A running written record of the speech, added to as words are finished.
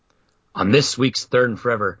On this week's Third and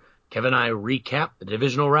Forever, Kevin and I recap the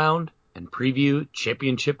divisional round and preview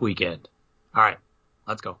championship weekend. All right,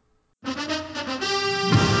 let's go.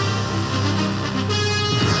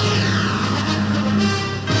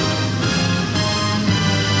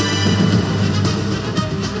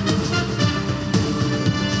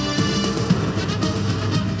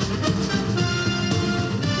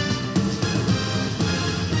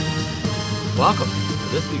 Welcome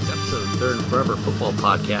to this week's episode of Third and Forever Football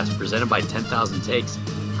Podcast presented by 10,000 Takes.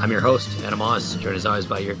 I'm your host, Adam Oz, joined as always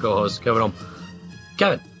by your co-host, Kevin Holm.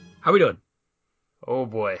 Kevin, how we doing? Oh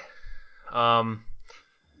boy.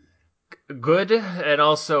 Good and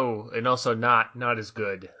also not as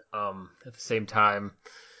good at the same time.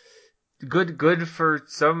 Good for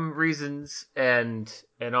some reasons and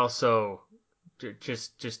also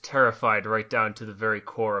just terrified right down to the very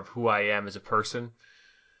core of who I am as a person.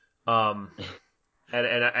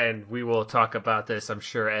 And we will talk about this, I'm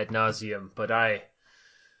sure, ad nauseum, but I've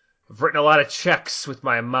written a lot of checks with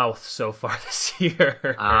my mouth so far this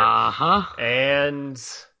year. Uh-huh. And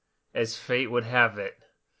as fate would have it,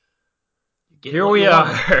 here we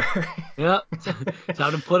are. Yep.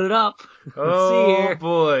 Time to put it up. Oh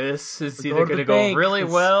boy, this is either going to go really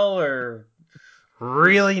well or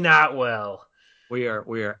really not well. We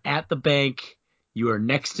are at the bank. You are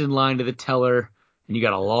next in line to the teller, and you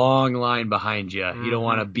got a long line behind you. Mm-hmm. You don't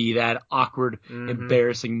want to be that awkward,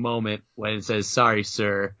 embarrassing moment when it says, "Sorry,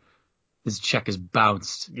 sir, this check is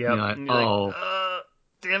bounced." Yep. You're like,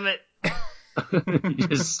 damn it. You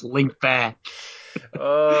just slink back.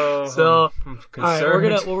 Oh, so I'm all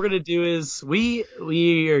right, what we're gonna do is we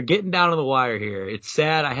are getting down to the wire here. It's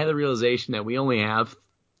sad. I had the realization that we only have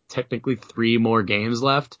technically 3 more games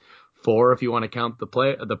left. 4 if you want to count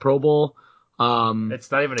the Pro Bowl.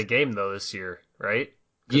 It's not even a game though this year, right?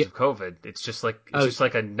 Because of COVID. It's just like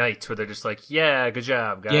a night where they're just like, yeah, good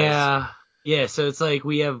job, guys. Yeah. So it's like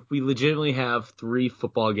we legitimately have 3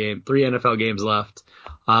 NFL games left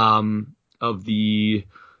of the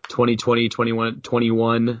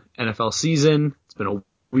 2020-21 NFL season. It's been a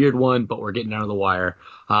weird one, but we're getting down to the wire.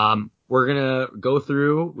 We're gonna go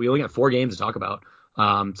through. We only got 4 games to talk about.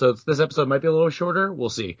 So this episode might be a little shorter. We'll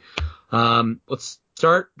see. Let's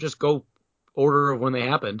start. Just go order of when they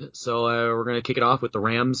happened. So we're gonna kick it off with the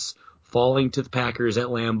Rams falling to the Packers at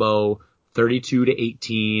Lambeau,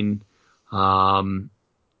 32-18. I'll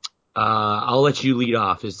let you lead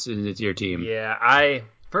off. It's your team. Yeah,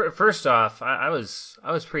 first off, I was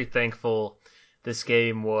pretty thankful this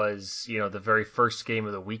game was, the very first game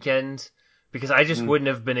of the weekend, because I just wouldn't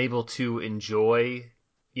have been able to enjoy,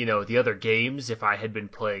 the other games if I had been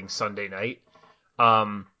playing Sunday night.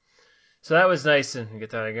 So that was nice, and get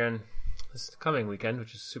that again this coming weekend,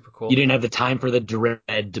 which is super cool. You didn't have the time for the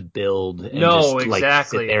dread to build and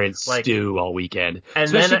exactly. Sit there and stew all weekend. And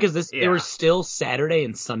especially because there were still Saturday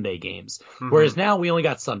and Sunday games, whereas now we only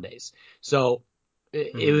got Sundays. So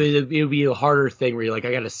it would be a harder thing where you're like,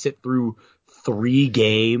 I got to sit through 3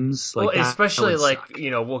 games. Especially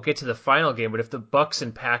we'll get to the final game, but if the Bucks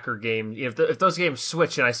and Packer game, if those games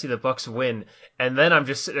switch and I see the Bucks win, and then I'm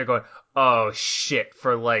just sitting there going, oh shit,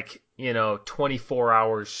 for 24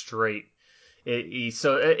 hours straight.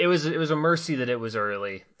 So it was a mercy that it was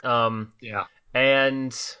early.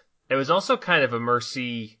 And it was also kind of a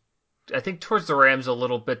mercy, I think, towards the Rams a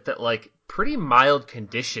little bit that pretty mild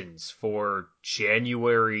conditions for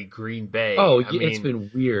January Green Bay. It's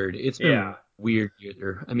been weird. It's been weird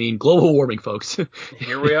here. I mean, global warming, folks.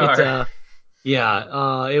 Here we are.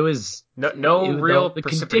 It was real the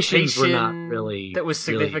precipitation conditions were not really that was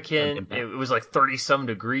significant. It was 30-some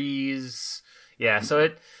degrees. Yeah, so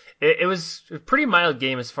it was a pretty mild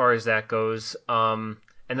game as far as that goes. And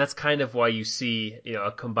that's kind of why you see,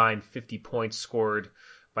 a combined 50 points scored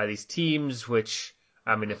by these teams, which,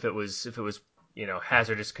 I mean, if it was,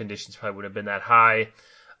 hazardous conditions probably wouldn't have been that high.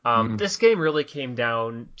 This game really came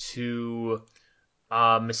down to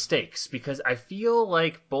mistakes, because I feel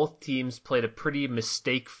like both teams played a pretty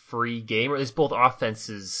mistake-free game, or at least both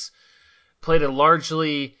offenses played a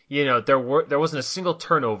largely, there wasn't a single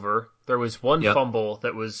turnover. There was one fumble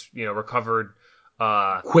that was, recovered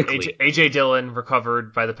quickly. AJ Dillon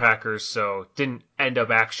recovered by the Packers, so didn't end up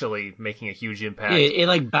actually making a huge impact.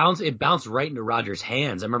 It bounced right into Rodgers'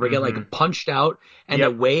 hands. I remember it got punched out, and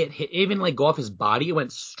the way it hit, even go off his body, it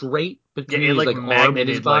went straight between his arm and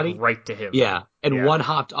his body, right to him. Yeah, and one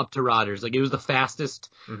hopped up to Rodgers. It was the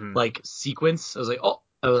fastest sequence. I was like, oh.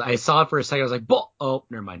 I saw it for a second. I was like, oh,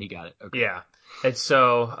 never mind. He got it. Okay. Yeah. And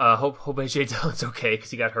so, hope AJ Dillon's okay,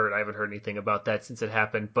 because he got hurt. I haven't heard anything about that since it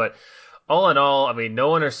happened. But all in all, I mean,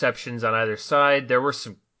 no interceptions on either side. There were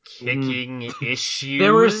some kicking issues.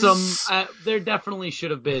 There were some, there definitely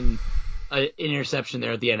should have been an interception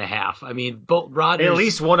there at the end of half. I mean, both Rodgers. At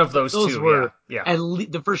least one of those two. Were yeah.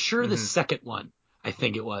 for sure the second one. I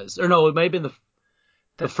think it was, or no, it might have been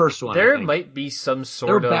the first one. There might be some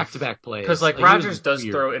sort of back-to-back plays because like Rodgers does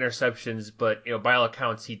throw interceptions, but by all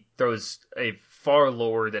accounts he throws a far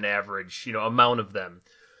lower than average amount of them.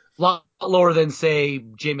 A lot lower than say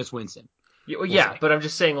Jameis Winston. Yeah, but I'm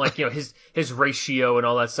just saying like his ratio and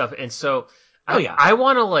all that stuff, and so I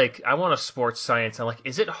want to sports science. I'm like,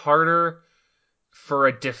 is it harder for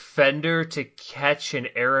a defender to catch an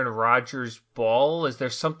Aaron Rodgers ball? Is there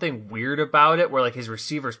something weird about it where like his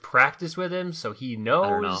receivers practice with him so he knows? I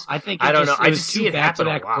don't know. I think I don't know. I just see it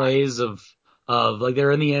back-to-back plays of like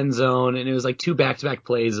they're in the end zone, and it was like two back-to-back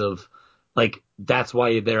plays of like that's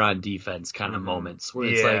why they're on defense kind of moments where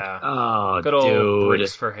it's like, oh, good old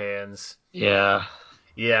bricks for hands. Yeah.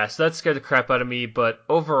 Yeah, so that scared the crap out of me, but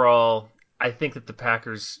overall, I think that the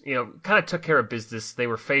Packers, kind of took care of business. They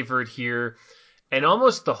were favored here. And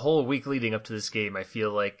almost the whole week leading up to this game, I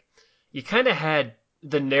feel like you kind of had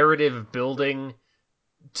the narrative building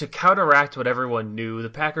to counteract what everyone knew. The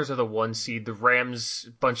Packers are the 1 seed, the Rams,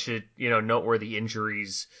 bunch of, noteworthy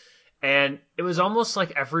injuries. And it was almost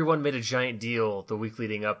like everyone made a giant deal the week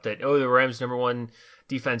leading up that, the Rams number 1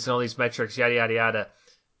 defense and all these metrics, yada, yada, yada.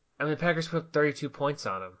 I mean, the Packers put up 32 points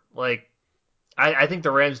on them. Like, I think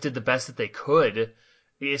the Rams did the best that they could,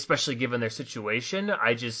 especially given their situation.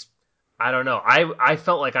 I don't know. I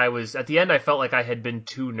felt like at the end, I felt like I had been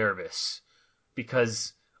too nervous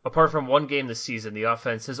because apart from one game this season, the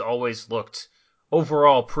offense has always looked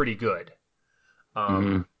overall pretty good.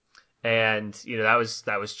 And,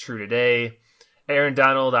 that was true today. Aaron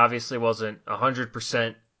Donald obviously wasn't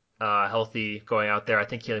 100% healthy going out there. I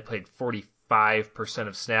think he only played 45%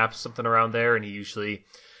 of snaps, something around there, and he usually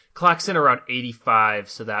clocks in around 85,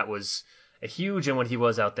 so that was a huge, and when he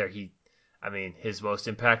was out there, his most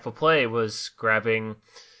impactful play was grabbing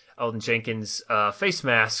Elgton Jenkins' face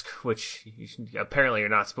mask, which apparently you're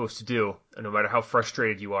not supposed to do, no matter how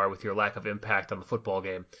frustrated you are with your lack of impact on the football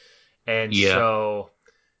game. And so,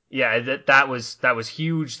 that was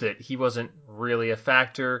huge that he wasn't really a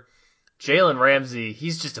factor. Jalen Ramsey,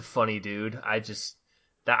 he's just a funny dude. I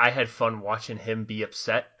had fun watching him be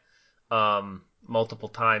upset multiple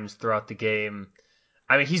times throughout the game.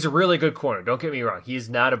 I mean, he's a really good corner. Don't get me wrong. He is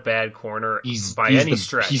not a bad corner by any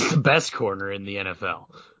stretch. He's the best corner in the NFL.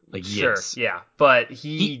 Like, sure, yes. yeah. But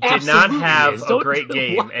he did not have a great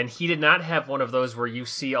game, and he did not have one of those where you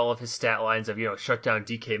see all of his stat lines of, shut down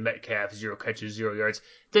DK Metcalf, 0 catches, 0 yards.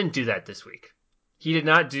 Didn't do that this week. He did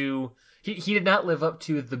not live up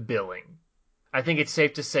to the billing. I think it's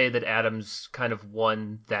safe to say that Adams kind of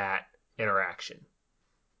won that interaction.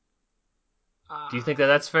 Do you think that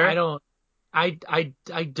that's fair? I don't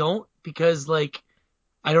because like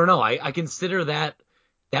I don't know. I consider that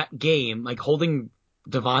game like holding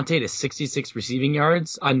Devontae to 66 receiving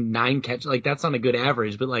yards on 9 catches. Like that's not a good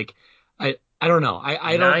average, but like I don't know.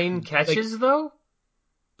 I don't 9 catches though?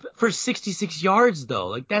 For 66 yards though.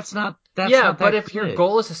 Like that's not but if your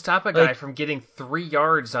goal is to stop a guy from getting 3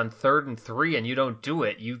 yards on 3rd and 3 and you don't do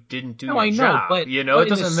it, you didn't do your job. But it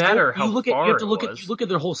doesn't matter how far you look at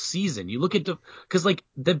their whole season. You look at because like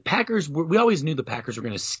the Packers, we always knew the Packers were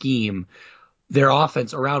going to scheme their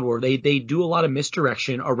offense around where they do a lot of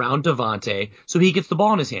misdirection around Devontae so he gets the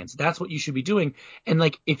ball in his hands. That's what you should be doing. And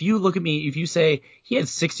like if you look at me, if you say he had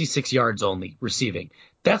 66 yards only receiving,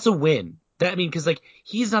 that's a win. Because like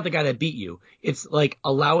he's not the guy that beat you. It's like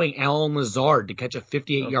allowing Allen Lazard to catch a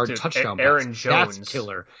 58-yard touchdown pass. Aaron Jones. That's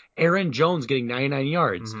killer. Aaron Jones getting 99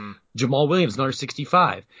 yards. Mm-hmm. Jamal Williams another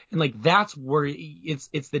 65. And like that's where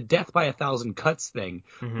it's the death by 1,000 cuts thing.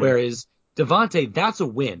 Mm-hmm. Whereas Devontae, that's a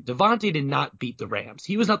win. Devontae did not beat the Rams.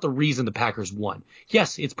 He was not the reason the Packers won.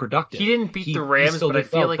 Yes, it's productive. He didn't beat the Rams, but I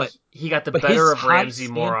feel like he got the better of Ramsey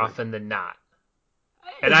more often than not.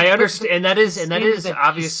 And I understand, and that is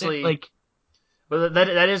obviously like. Well,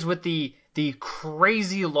 that is with the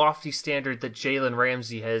crazy lofty standard that Jalen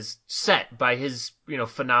Ramsey has set by his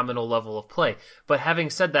phenomenal level of play. But having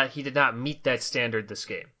said that, he did not meet that standard this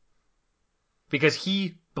game because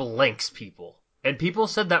he blanks people, and people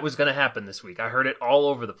said that was going to happen this week. I heard it all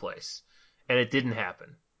over the place, and it didn't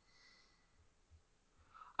happen.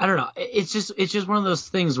 I don't know. It's just one of those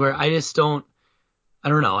things where I just don't. I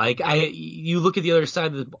don't know. You look at the other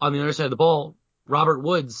side on the other side of the ball. Robert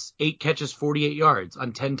Woods, 8 catches, 48 yards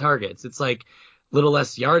on 10 targets. It's like a little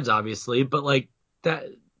less yards, obviously, but like that,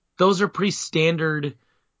 those are pretty standard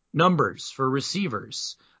numbers for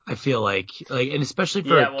receivers. I feel like, and especially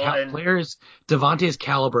for players, Devontae's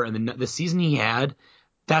caliber and the season he had,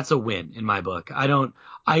 that's a win in my book.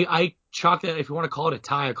 I chalk that, if you want to call it a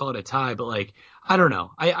tie, I call it a tie, but like, I don't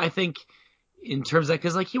know. I think in terms of that,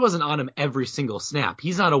 because like he wasn't on him every single snap.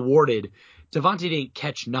 He's not awarded. Devontae didn't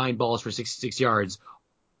catch 9 balls for 66 yards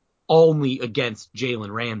only against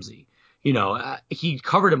Jalen Ramsey. He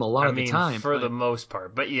covered him a lot of the time. For the most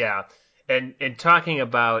part. But yeah, and talking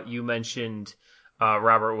about, you mentioned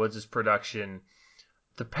Robert Woods' production,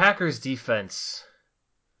 the Packers defense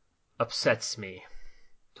upsets me.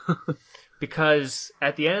 Because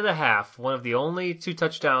at the end of the half, one of the only 2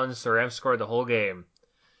 touchdowns the Rams scored the whole game,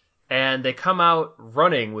 and they come out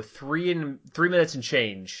running with 3 minutes and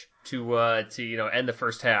change to end the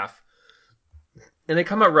first half. And they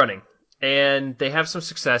come out running, and they have some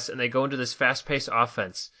success, and they go into this fast-paced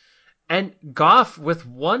offense. And Goff, with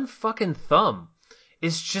one fucking thumb,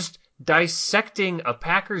 is just dissecting a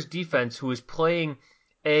Packers defense who is playing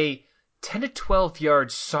a 10 to 12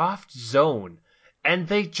 yard soft zone.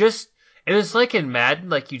 And it was like in Madden,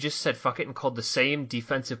 like you just said fuck it and called the same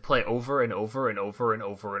defensive play over and over and over and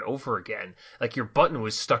over and over again. Like your button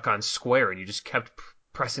was stuck on square and you just kept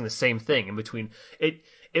pressing the same thing in between. It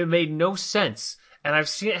made no sense. And I've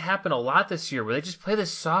seen it happen a lot this year where they just play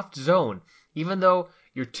this soft zone, even though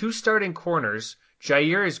your 2 starting corners,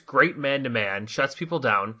 Jair is great man-to-man, shuts people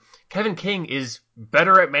down. Kevin King is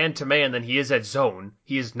better at man-to-man than he is at zone.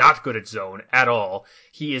 He is not good at zone at all.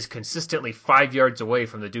 He is consistently 5 yards away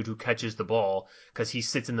from the dude who catches the ball because he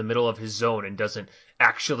sits in the middle of his zone and doesn't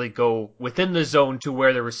actually go within the zone to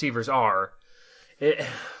where the receivers are.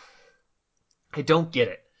 I don't get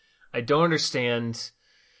it. I don't understand.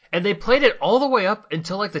 And they played it all the way up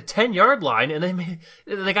until like the 10-yard line, and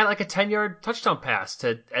they got like a 10-yard touchdown pass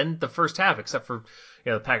to end the first half, except for,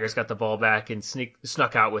 the Packers got the ball back and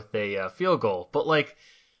snuck out with a field goal. But like,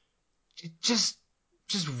 just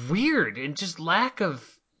weird, and just lack of,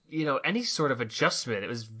 any sort of adjustment. It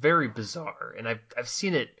was very bizarre, and I've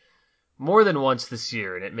seen it more than once this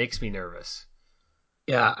year, and it makes me nervous.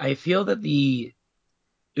 Yeah, I feel that it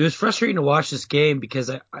was frustrating to watch this game because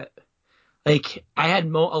I had a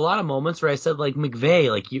lot of moments where I said, like, McVay,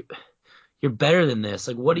 like, you're better than this.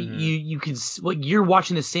 Like, what do you can, like, you're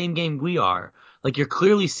watching the same game we are. Like, you're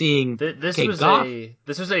clearly seeing. This was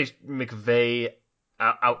a McVay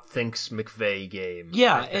outthinks McVay game.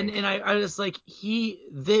 Yeah, and I was like,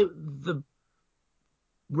 the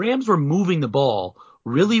Rams were moving the ball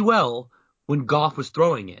really well when Goff was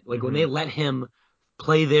throwing it. Like, when they let him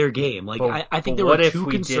play their game. Like, I think they were too concerned.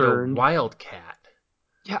 What if we did a wildcat?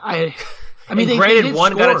 Yeah, I mean, granted,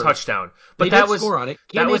 one got a touchdown, but that was score on it.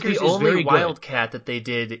 That was the only wildcat that they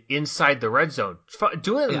did inside the red zone.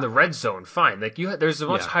 Doing it in the red zone, fine. Like there's a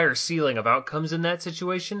much higher ceiling of outcomes in that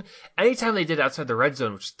situation. Anytime they did outside the red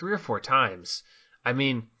zone, which is 3 or 4 times, I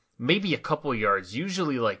mean, maybe a couple yards,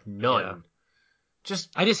 usually like none. Yeah.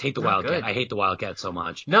 I just hate the wildcat. Good. I hate the wildcat so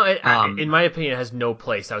much. No, in my opinion, it has no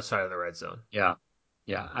place outside of the red zone. Yeah.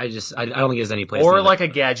 Yeah, I don't think there's any place. Or like a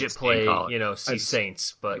gadget play, see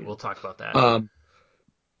Saints, but we'll talk about that.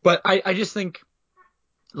 But I just think,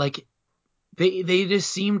 like, they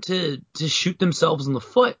just seem to shoot themselves in the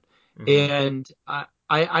foot, and I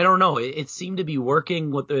don't know. It seemed to be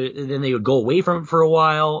working. Then they would go away from it for a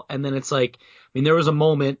while, and then it's like, I mean, there was a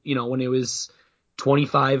moment, when it was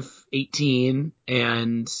 25-18,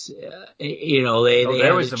 and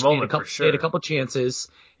there was a moment for sure. They had a couple chances.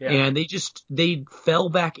 Yeah. And they fell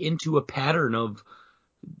back into a pattern of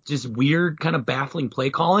just weird kind of baffling play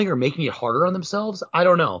calling or making it harder on themselves. I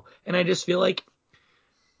don't know. And I just feel like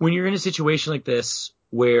when you're in a situation like this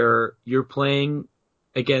where you're playing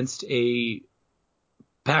against a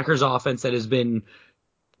Packers offense that has been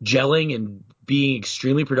gelling and being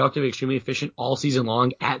extremely productive, extremely efficient all season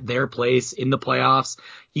long at their place in the playoffs,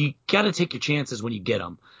 you got to take your chances when you get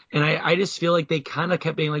them. And I just feel like they kind of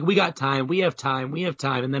kept being like, we got time, we have time.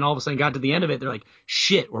 And then all of a sudden got to the end of it. They're like,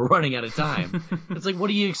 shit, we're running out of time. It's like, what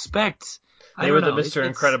do you expect? They were the Mr.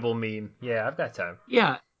 Incredible meme. Yeah, I've got time.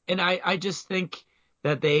 Yeah. And I just think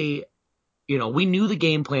that they, we knew the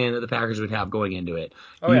game plan that the Packers would have going into it.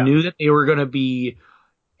 You knew that they were going to be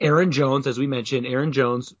Aaron Jones, as we mentioned. Aaron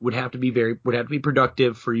Jones would have to be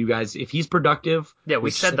productive for you guys. If he's productive. Yeah,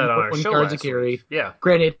 we said that on our show last week. Yeah.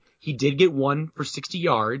 Granted, he did get 1 for 60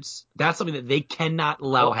 yards. That's something that they cannot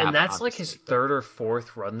allow happen. And that's like his 3rd or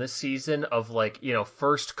 4th run this season of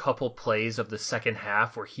first couple plays of the second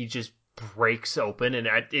half where he just breaks open, and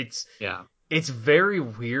it's very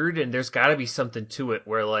weird, and there's got to be something to it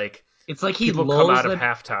where it's like people come out of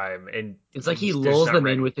halftime and it's like he lulls them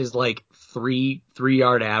in with his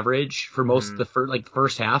 3-yard average for most of the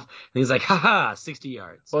first half, and he's like, haha, 60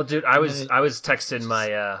 yards. Well, dude, I was texting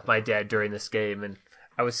my dad during this game, and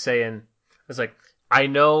I was saying, I was like, I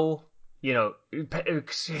know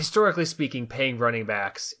historically speaking, paying running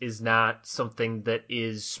backs is not something that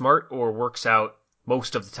is smart or works out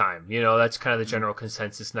most of the time. That's kind of the general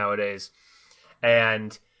consensus nowadays.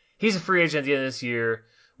 And he's a free agent at the end of this year.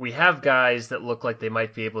 We have guys that look like they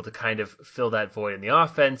might be able to kind of fill that void in the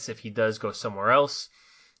offense if he does go somewhere else.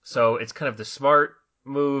 So it's kind of the smart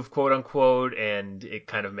move, quote unquote, and it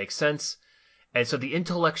kind of makes sense. And so the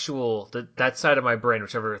intellectual, that side of my brain,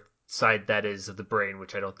 whichever side that is of the brain,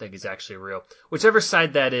 which I don't think is actually real, whichever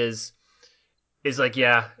side that is like,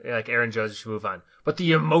 yeah, like Aaron Jones should move on. But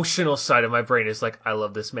the emotional side of my brain is like, I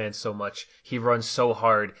love this man so much. He runs so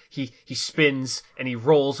hard. He spins and he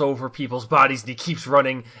rolls over people's bodies and he keeps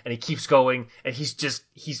running and he keeps going and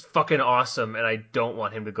he's fucking awesome and I don't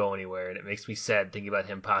want him to go anywhere and it makes me sad thinking about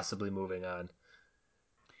him possibly moving on.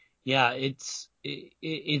 Yeah, it's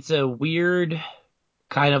a weird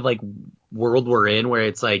kind of like world we're in where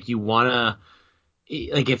it's like you want to,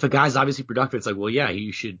 like, if a guy's obviously productive, it's like, well, yeah,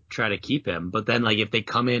 you should try to keep him. But then, like, if they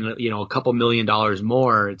come in, a couple $1 million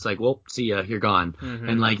more, it's like, well, see ya, you're gone. Mm-hmm.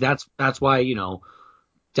 And like that's why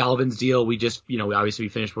Dalvin's deal, we just obviously we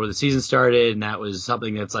finished before the season started, and that was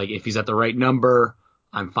something that's like, if he's at the right number,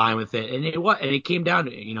 I'm fine with it. And it came down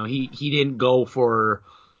to he didn't go for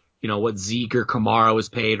what Zeke or Kamara was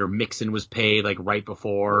paid or Mixon was paid like right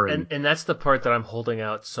before. And that's the part that I'm holding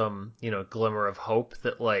out some, glimmer of hope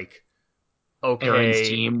that like, okay, Aaron's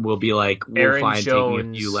team will be like, we'll Aaron find Jones,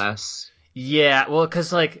 taking a few less. Yeah, well,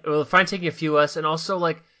 because like, we'll find taking a few less, and also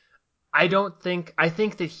like, I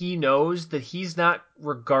think that he knows that he's not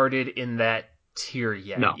regarded in that tier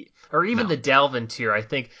yet. No. Or even the Dalvin tier. I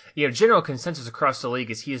think, general consensus across the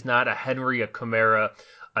league is he is not a Henry, a Kamara,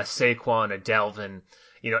 a Saquon, a Dalvin.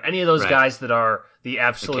 Any of those guys that are the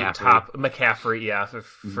absolute top. McCaffrey, yeah,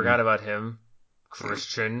 forgot about him.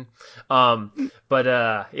 Christian.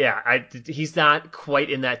 He's not quite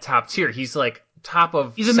in that top tier. He's like top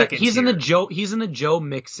of second tier. He's in the Joe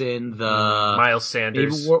Mixon, the Miles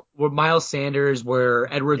Sanders. Maybe where Miles Sanders,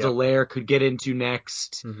 where Edwards-Helaire could get into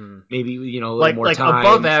next. Mm-hmm. Maybe, a little more time. Like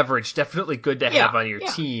above average, definitely good to have on your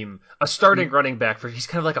team. A starting running back he's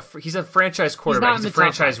kind of like he's a franchise quarterback. He's a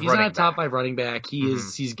franchise running back. He's not a top 5 running back.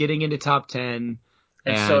 He's getting into top 10.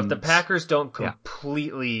 And so if the Packers don't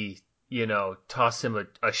completely, toss him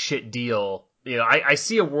a shit deal, I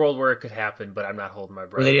see a world where it could happen, but I'm not holding my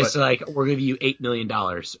breath. Where they just like, we're giving you $8 million,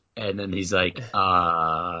 and then he's like,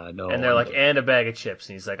 no. And they're like, and a bag of chips,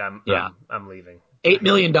 and he's like, I'm leaving. $8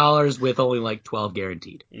 million with only like 12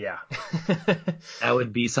 guaranteed. Yeah. That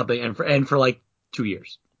would be something, and for like 2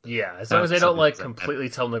 years. Yeah, as long as they don't like completely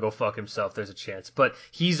tell him to go fuck himself, there's a chance. But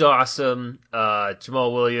he's awesome.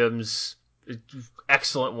 Jamal Williams,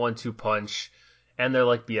 excellent 1-2 punch, and they're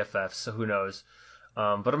like BFFs, so who knows?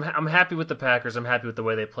 But I'm happy with the Packers. I'm happy with the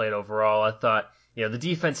way they played overall. I thought, the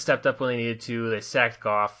defense stepped up when they needed to. They sacked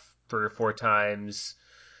Goff 3 or 4 times.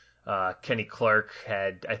 Kenny Clark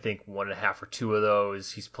had, I think, 1.5 or 2 of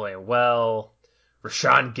those. He's playing well.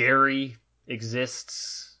 Rashawn Gary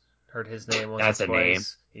exists. Heard his name once. That's or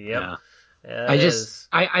twice. A name. Yep. Yeah.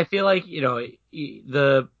 I feel like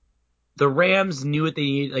the Rams knew what they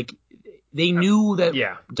needed. Like, they knew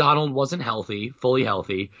that Donald wasn't fully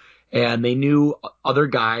healthy. And they knew other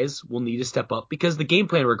guys will need to step up because the game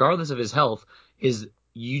plan, regardless of his health, is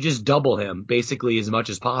you just double him basically as much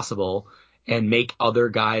as possible and make other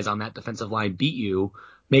guys on that defensive line beat you.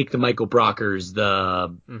 Make the Michael Brockers,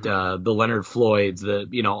 the Leonard Floyds,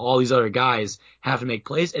 all these other guys have to make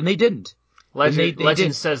plays, and they didn't.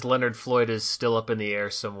 Legend says Leonard Floyd is still up in the air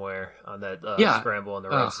somewhere on that scramble in the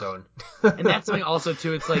red zone. And that's something also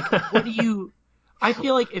too. It's like, what do you? I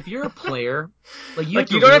feel like if you're a player, you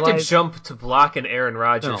don't have to jump to block an Aaron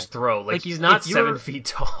Rodgers throw. Like he's not 7 feet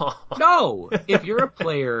tall. No, if you're a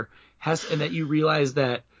player and that you realize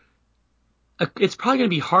that it's probably going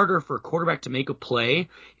to be harder for a quarterback to make a play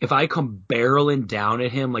if I come barreling down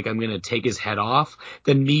at him like I'm going to take his head off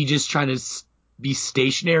than me just trying to be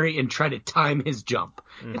stationary and try to time his jump.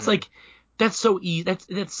 Mm-hmm. It's like, that's so easy.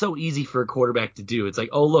 That's so easy for a quarterback to do. It's like,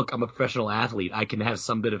 oh look, I'm a professional athlete. I can have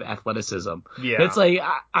some bit of athleticism. Yeah. But it's like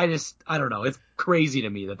I don't know. It's crazy to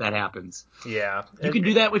me that happens. Yeah. You can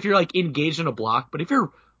do that if you're like engaged in a block, but if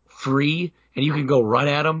you're free and you can go run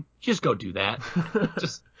at them, just go do that.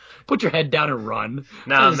 Just put your head down and run.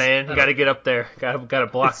 Nah, man, you got to get up there. Got to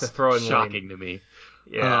block the throwing lane. Shocking to me.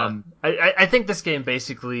 Yeah. I think this game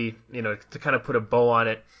basically, to kind of put a bow on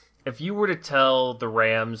it. If you were to tell the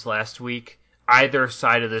Rams last week, either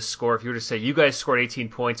side of this score, if you were to say you guys scored 18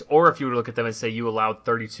 points, or if you were to look at them and say you allowed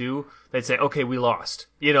 32, they'd say, okay, we lost.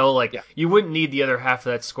 You wouldn't need the other half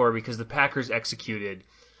of that score because the Packers executed.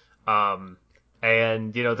 And,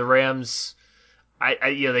 the Rams,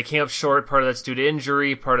 they came up short. Part of that's due to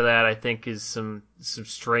injury. Part of that I think is some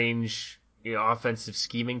strange offensive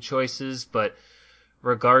scheming choices. But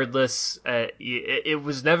regardless, it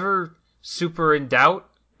was never super in doubt.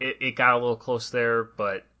 It got a little close there,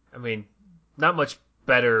 but I mean, not much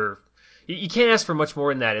better. You can't ask for much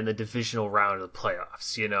more than that in the divisional round of the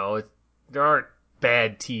playoffs. There aren't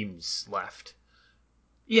bad teams left.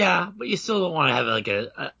 Yeah, but you still don't want to have like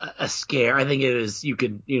a scare. I think it was, you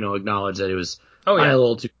could, acknowledge that it was a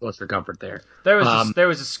little too close for comfort there. There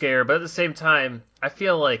was a scare, but at the same time, I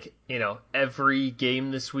feel like, every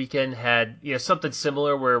game this weekend had, something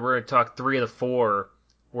similar where we're going to talk 3 of the 4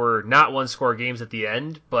 were not one-score games at the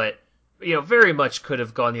end, but, very much could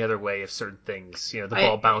have gone the other way if certain things, the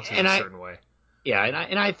ball bounces a certain way. Yeah,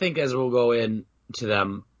 and I think as we'll go into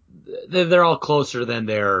them, they're all closer than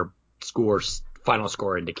their final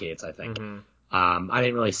score indicates, I think. Mm-hmm. I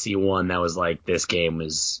didn't really see one that was like, this game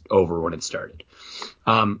was over when it started.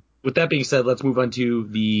 With that being said, let's move on to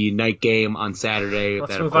the night game on Saturday.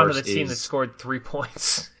 Let's move on to the team that scored 3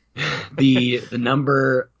 points. the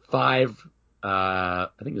number 5, I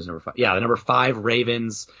think it was number 5. Yeah, the number 5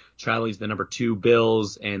 Ravens traveling to the number 2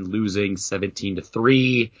 Bills and losing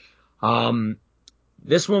 17-3.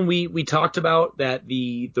 This one we talked about that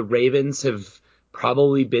the Ravens have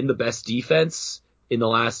probably been the best defense in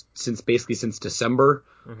the since December.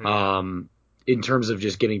 Mm-hmm. In terms of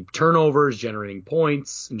just getting turnovers, generating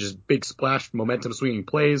points, and just big splash, momentum swinging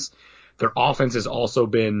plays. Their offense has also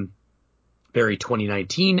been very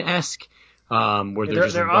 2019-esque, where they're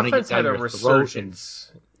just running it down your throat. And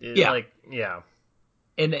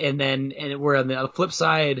we're on the flip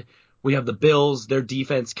side, we have the Bills, their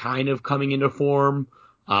defense kind of coming into form,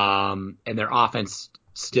 and their offense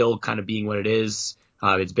still kind of being what it is.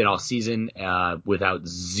 It's been all season without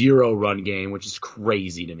 0 run game, which is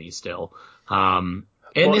crazy to me still. And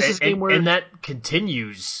that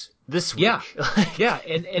continues this week. Yeah,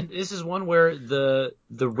 and this is one where the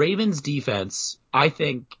Ravens defense, I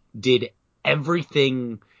think, did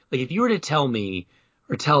everything. Like, if you were to tell me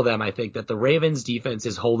or tell them, I think that the Ravens defense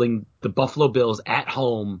is holding the Buffalo Bills at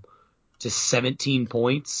home to 17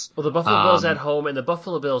 points. Well, the Buffalo Bills at home and the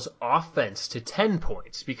Buffalo Bills offense to 10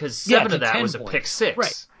 points because 7 of that was a pick 6.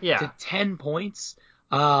 Right. Yeah. To 10 points.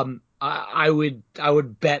 I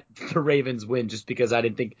would bet the Ravens win just because I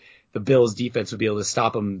didn't think the Bills defense would be able to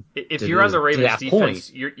stop them. If you're on the Ravens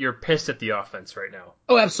defense, you're pissed at the offense right now.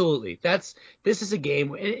 Oh, absolutely. This is a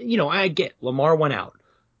game, I get Lamar went out.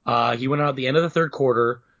 He went out at the end of the third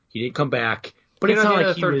quarter. He didn't come back. But it's not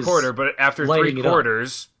like he was quarter, but after 3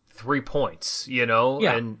 quarters, 3 points,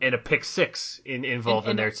 and a pick 6 involved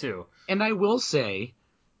in there too. And I will say,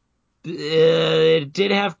 it did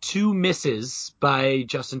have 2 misses by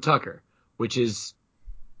Justin Tucker, which is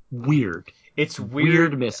weird. It's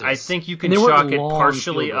weird misses. I think you can chalk it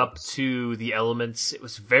partially up to the elements. It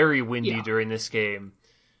was very windy during this game.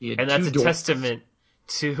 And that's a testament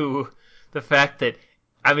to the fact that,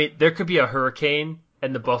 there could be a hurricane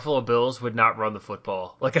and the Buffalo Bills would not run the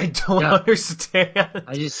football. Like, I don't understand. I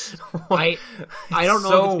don't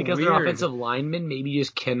know if it's because their offensive linemen maybe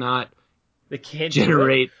just cannot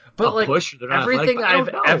generate a push. Everything I've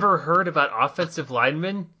ever heard about offensive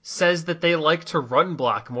linemen says that they like to run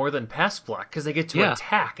block more than pass block because they get to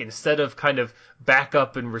attack instead of kind of back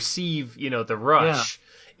up and receive, the rush.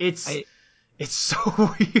 Yeah. It's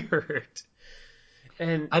so weird.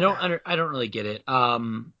 And I don't really get it.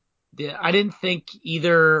 I didn't think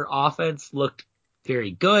either offense looked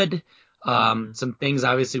very good. Some things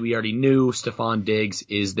obviously we already knew. Stephon Diggs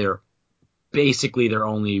is basically their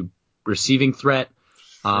only receiving threat.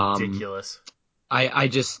 Ridiculous. I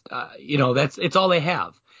just it's all they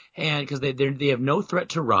have, and because they have no threat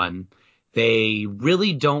to run, they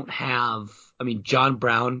really don't have. John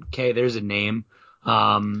Brown. Okay, there's a name.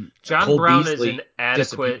 John Cole Brown Beasley is an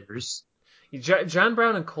adequate. Disappears. John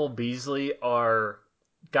Brown and Cole Beasley are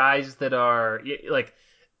guys that are like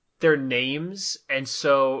their names, and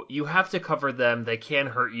so you have to cover them. They can't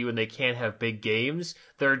hurt you, and they can't have big games.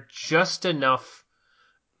 They're just enough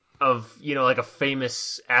of like a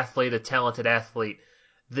famous athlete, a talented athlete,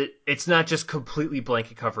 that it's not just completely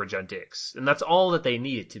blanket coverage on Diggs, and that's all that they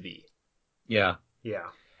need it to be. Yeah.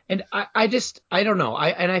 And I don't know.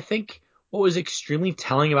 I think what was extremely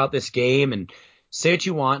telling about this game, and say what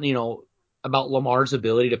you want, about Lamar's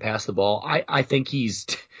ability to pass the ball. I think he's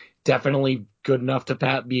definitely good enough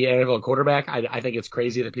to be an NFL quarterback. I think it's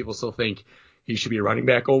crazy that people still think he should be a running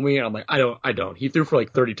back only. And I'm like, I don't. He threw for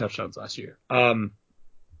like 30 touchdowns last year.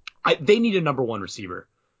 They need a number 1 receiver.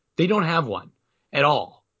 They don't have one at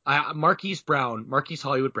all. Marquise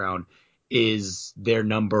Hollywood Brown is their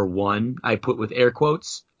number one. I put with air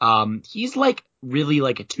quotes. He's like really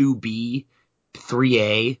like a 2B,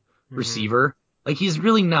 3A receiver. Like he's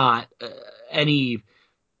really not any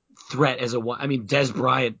threat as a one. I mean, Des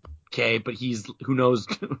Bryant, okay, but he's who knows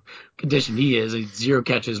condition he is. 0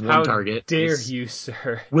 catches, 1 target. How dare you,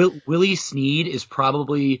 sir? Willie Snead is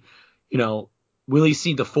probably, Willie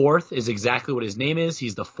Snead the fourth is exactly what his name is.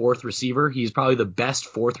 He's the fourth receiver. He's probably the best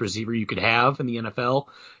fourth receiver you could have in the NFL.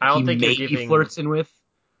 I don't think he flirts in with.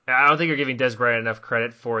 I don't think you're giving Des Bryant enough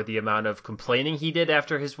credit for the amount of complaining he did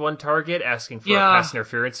after his 1 target, asking for a pass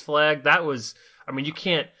interference flag. That was, I mean, you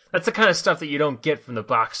can't. That's the kind of stuff that you don't get from the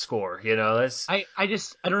box score. That's I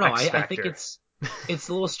don't know. I think it's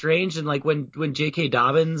a little strange. And like when J.K.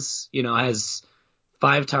 Dobbins, has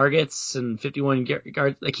 5 targets and 51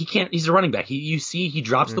 yards, like he's a running back. He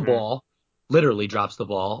drops the ball, literally drops the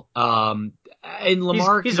ball. And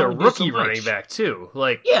Lamar, he's a rookie running back too.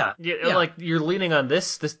 Like, like you're leaning on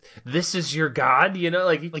this is your god,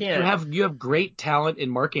 like you can't. You have great talent in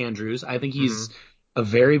Mark Andrews. I think he's a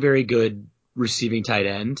very, very good receiving tight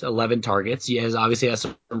end. 11 targets. He obviously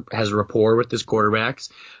has rapport with his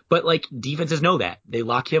quarterbacks, but like defenses know that they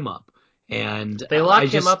lock him up. And they lock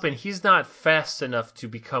him up, and he's not fast enough to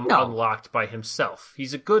become unlocked by himself.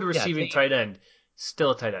 He's a good receiving tight end,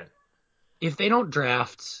 still a tight end. If they don't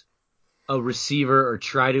draft a receiver or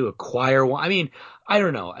try to acquire one, I mean, I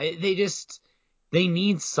don't know. They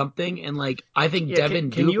need something, and like I think Devin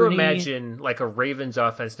Duvernay. Can you imagine like a Ravens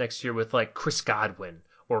offense next year with like Chris Godwin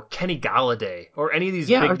or Kenny Galladay or any of these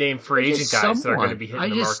big name free agent guys that are going to be hitting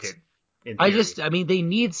the market? I mean, they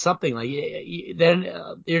need something. Like then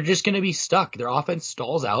they're just going to be stuck. Their offense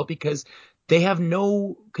stalls out because they have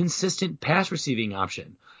no consistent pass receiving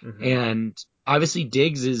option. And obviously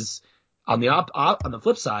Diggs is on the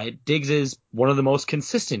flip side. Diggs is one of the most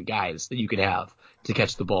consistent guys that you could have to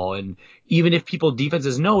catch the ball. And even if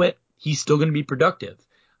defenses know it, he's still going to be productive.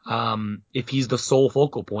 If he's the sole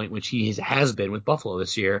focal point, which he has been with Buffalo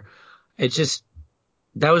this year,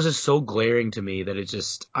 that was just so glaring to me that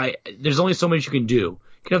there's only so much you can do. You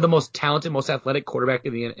can have the most talented, most athletic quarterback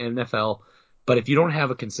in the NFL, but if you don't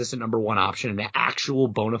have a consistent number one option and an actual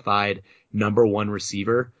bona fide number one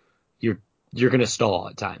receiver, you're going to stall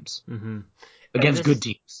at times against good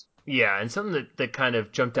teams. Yeah, and something that kind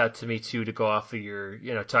of jumped out to me too, to go off of your,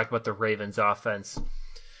 talk about the Ravens offense.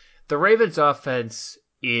 The Ravens offense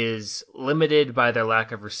is limited by their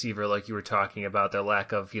lack of receiver, like you were talking about, their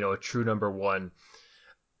lack of, a true number one.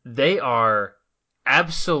 They are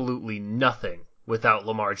absolutely nothing without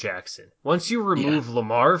Lamar Jackson. Once you remove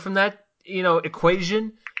Lamar from that,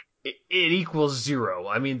 equation, it equals 0.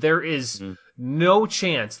 I mean, there is no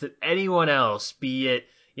chance that anyone else, be it,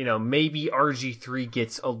 maybe RG3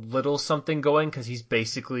 gets a little something going because he's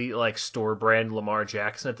basically like store brand Lamar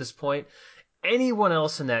Jackson at this point. Anyone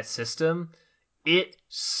else in that system, it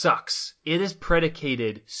sucks. It is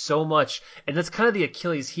predicated so much. And that's kind of the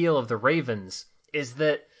Achilles heel of the Ravens, is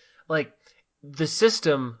that like the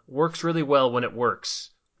system works really well when it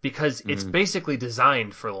works because it's basically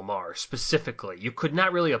designed for Lamar specifically. You could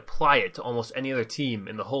not really apply it to almost any other team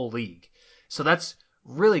in the whole league. So that's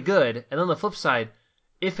really good. And on the flip side,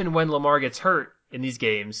 if and when Lamar gets hurt in these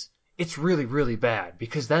games, it's really, really bad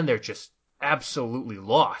because then they're just absolutely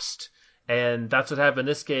lost. And that's what happened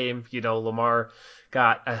this game. Lamar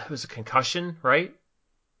got it was a concussion, right?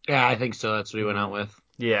 Yeah, I think so. That's what he went out with.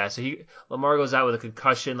 Yeah, so Lamar goes out with a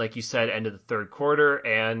concussion, like you said, end of the third quarter,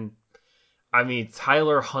 and I mean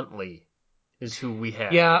Tyler Huntley is who we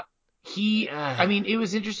had. Yeah, I mean, it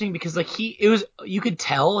was interesting because like you could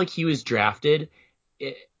tell like he was drafted.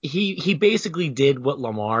 He basically did what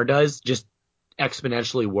Lamar does, just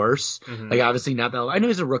exponentially worse. Like obviously not that. I know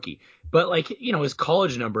he's a rookie, but like his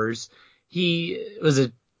college numbers, he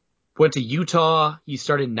went to Utah. He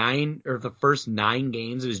started the first 9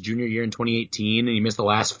 games of his junior year in 2018, and he missed the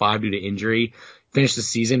last 5 due to injury. Finished the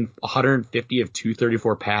season 150 of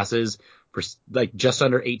 234 passes for like just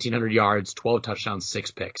under 1,800 yards, 12 touchdowns,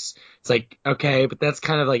 6 picks. It's like, okay, but that's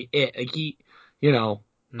kind of like it. Like he,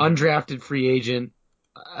 undrafted free agent.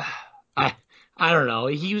 I don't know.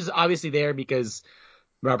 He was obviously there because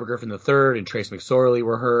Robert Griffin III and Trace McSorley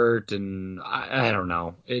were hurt, and I don't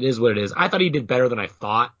know. It is what it is. I thought he did better than I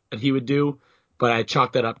thought that he would do, but I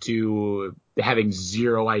chalked that up to having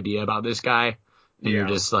zero idea about this guy, and you're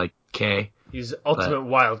just like, okay. He's ultimate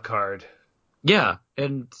wild card. Yeah,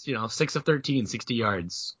 and 6 of 13, 60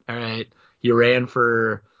 yards. All right, he ran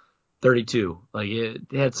for 32. Like it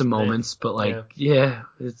had some moments, but like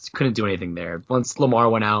it couldn't do anything there. Once Lamar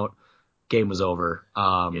went out, game was over.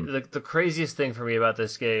 The craziest thing for me about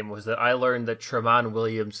this game was that I learned that Tramon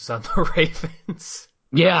Williams is on the Ravens.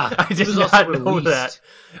 Yeah, I he did was also not know that. released.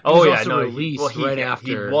 He Oh was yeah, also no, released right he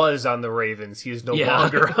after. was on the Ravens. He is no Yeah,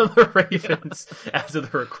 longer on the yeah, Ravens as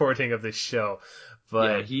of the recording of this show. yeah.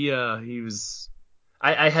 But He was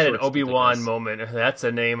I had an short stint, I Obi-Wan guess. moment. That's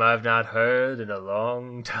a name I've not heard in a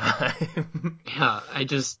long time. Yeah,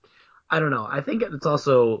 I don't know. I think it's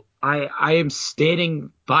also I am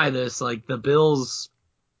standing by this. Like the Bills,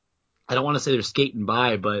 I don't want to say they're skating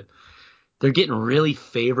by, but they're getting really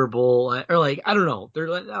favorable, or like I don't know, they're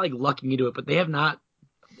not like lucking into it, but they have not.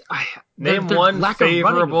 Name Their one lack of running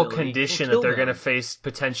favorable ability will condition that kill they're going to them. face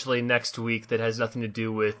potentially next week that has nothing to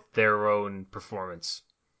do with their own performance.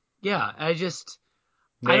 Yeah, I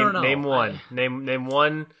don't Name know. one. Name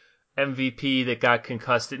one MVP that got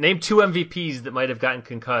concussed. Name two MVPs that might have gotten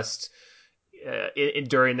concussed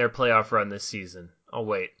during their playoff run this season. I'll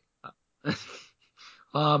wait.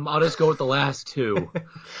 I'll just go with the last two.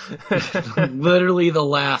 Literally the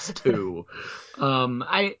last two. Um,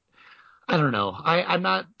 I I don't know. I'm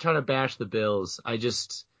not trying to bash the Bills.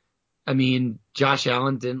 I mean, Josh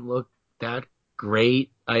Allen didn't look that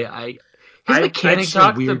great. His I mechanics are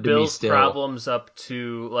chalked the weird to me Bills' still. problems up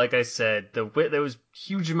to, like I said, there was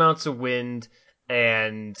huge amounts of wind,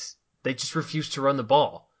 and they just refused to run the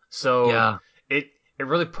ball. So Yeah, it it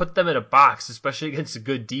really put them in a box, especially against a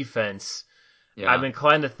good defense. I'm yeah,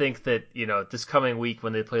 inclined to think that this coming week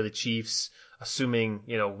when they play the Chiefs, assuming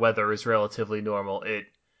weather is relatively normal,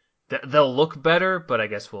 they'll look better. But I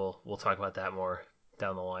guess we'll talk about that more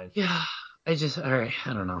down the line. yeah. All right.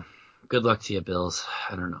 I don't know. Good luck to you, Bills.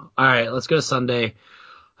 I don't know. All right, let's go to Sunday.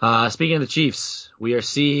 Speaking of the Chiefs, we are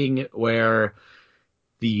seeing where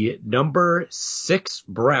the number 6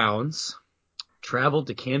 Browns traveled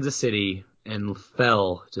to Kansas City and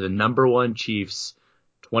fell to the number 1 Chiefs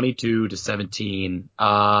 22-17.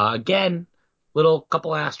 Again, little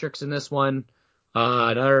couple asterisks in this one.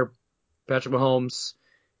 Another Patrick Mahomes.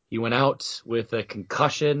 He went out with a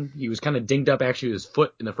concussion. He was kind of dinged up actually with his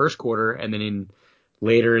foot in the first quarter, and then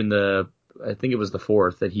later in I think it was the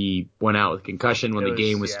fourth, that he went out with concussion when the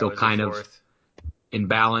game was It still was the kind of fourth. in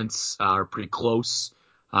balance, or pretty close.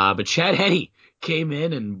 But Chad Henne came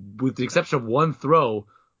in and, with the exception of one throw,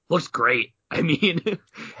 looks great. I mean,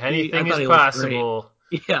 I Anything is thought he looked great. possible.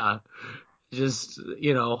 Yeah, just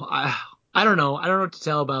I don't know. I don't know what to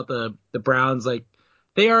tell about the Browns. Like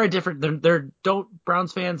they are a different. They're don't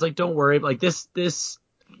Browns fans like don't worry. Like this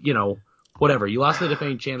whatever. You lost to the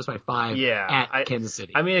defending champs by 5 Yeah, at Kansas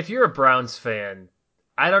City. I mean, if you're a Browns fan,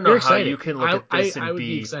 I don't know You're how you excited. can look at this I and would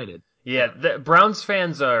be be. excited. Yeah, the Browns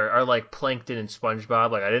fans are like Plankton and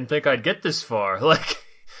SpongeBob. Like, I didn't think I'd get this far. Like,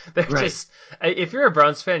 they're Right. just. If you're a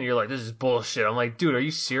Browns fan, you're like, this is bullshit. I'm like, dude, are you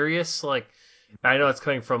serious? Like, I know it's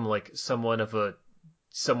coming from like someone of a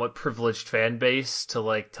somewhat privileged fan base to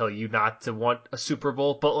like tell you not to want a Super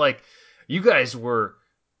Bowl, but like, you guys were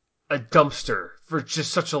a dumpster for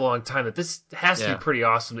just such a long time that this has to be Yeah. pretty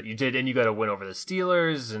awesome that you did, and you got to win over the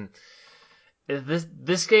Steelers. And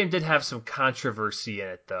this game did have some controversy in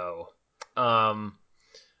it, though. Are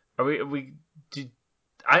we did,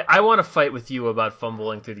 I want to fight with you about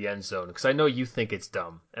fumbling through the end zone because I know you think it's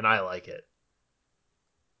dumb and I like it.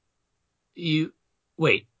 You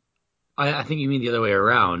wait. I think you mean the other way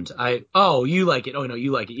around. You like it. Oh no,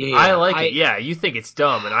 you like it. Yeah, I yeah. like it. Yeah, you think it's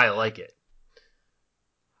dumb and I like it.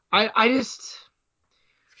 I just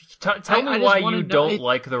Tell me I why just want you to know don't it.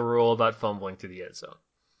 like the rule about fumbling through the end zone.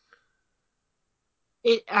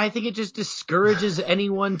 I think it just discourages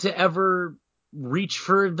anyone to ever reach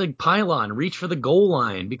for the pylon, reach for the goal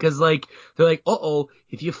line, because like they're like,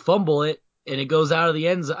 if you fumble it and it goes out of the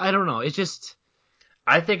end zone, I don't know. It's just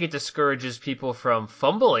I think it discourages people from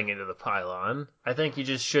fumbling into the pylon. I think you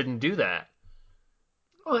just shouldn't do that.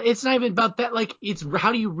 well, it's not even about that. Like it's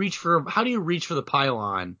how do you reach for the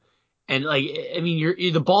pylon? And like I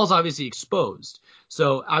mean, the ball's obviously exposed,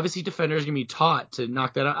 so obviously defenders are gonna be taught to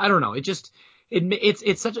knock that out. I don't know.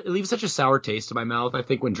 It leaves such a sour taste in my mouth. I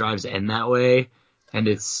think when drives end that way, and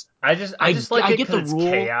I just like I it get because the it's rule,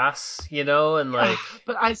 chaos, and like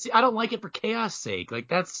but I don't like it for chaos sake. Like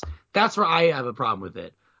that's where I have a problem with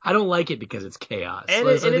it. I don't like it because it's chaos. So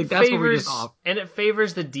I think that's where we just off. and it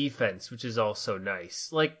favors the defense, which is also nice.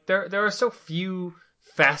 Like there are so few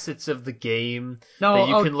facets of the game that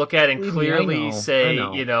No, you can look at and believe me, I clearly know, I say,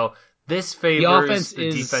 know. this The favors offense the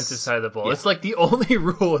defensive is side of the ball. yeah. It's like the only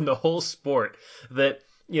rule in the whole sport that,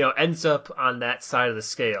 ends up on that side of the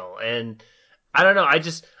scale. And I don't know,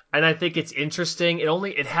 and I think it's interesting.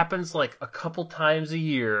 It happens like a couple times a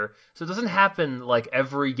year. So it doesn't happen like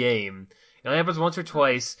every game. It only happens once or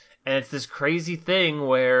twice, and it's this crazy thing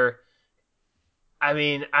where I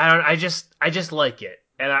mean, I just like it.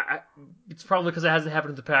 and it's probably because it hasn't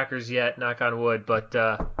happened to the Packers yet, knock on wood. But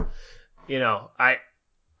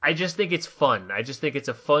I just think it's fun. I just think it's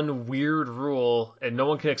a fun, weird rule, and no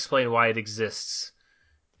one can explain why it exists.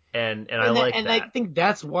 And I like that. And I think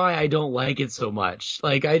that's why I don't like it so much.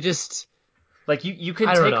 Like, I just... Like, you can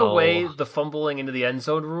I don't take away know. the fumbling into the end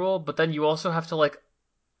zone rule, but then you also have to, like,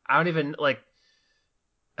 I don't even, like...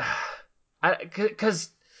 Because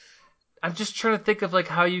I'm just trying to think of, like,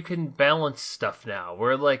 how you can balance stuff now,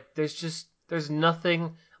 where, like, there's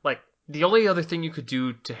nothing... Like, the only other thing you could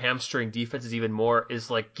do to hamstring defenses even more is,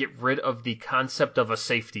 like, get rid of the concept of a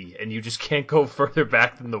safety, and you just can't go further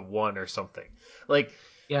back than the one or something. Like,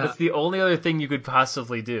 Yeah, that's the only other thing you could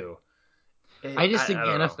possibly do. I just think I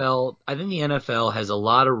the don't know. NFL, I think the NFL has a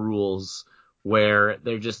lot of rules where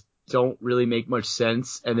they just don't really make much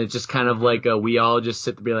sense, and it's just kind of Hmm. like we all just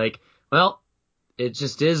sit to be like, well, it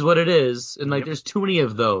just is what it is, and like Yep. there's too many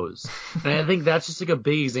of those, and I think that's just like a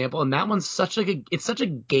big example, and that one's it's such a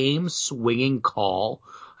game swinging call.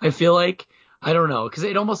 I feel like I don't know because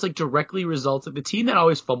it almost like directly results in the team that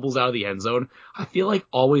always fumbles out of the end zone. I feel like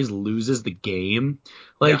always loses the game,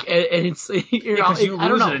 Yeah. like and it's Yeah, because you I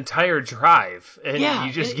don't lose an know. entire drive and Yeah,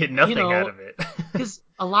 you just get nothing out of it. because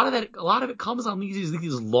a lot of it comes on these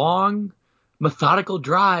long, methodical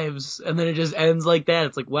drives, and then it just ends like that.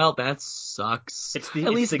 It's like, well, that sucks. At It's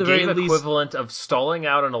least the at the very game least, equivalent of stalling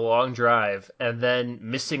out on a long drive and then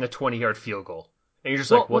missing a 20-yard field goal. And you're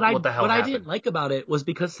just well, like, what the hell what I didn't happened? like about it was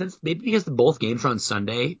because because both games are on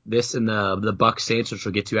Sunday, this and the Bucks Saints, which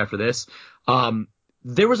we'll get to after this, um,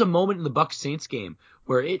 there was a moment in the Bucks Saints game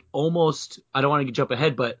where it almost, I don't want to jump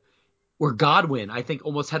ahead, but where Godwin, I think,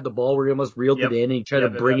 almost had the ball where he almost reeled it Yep. in and he tried to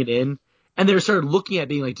Yep, yep, bring yep. it in. And they started looking at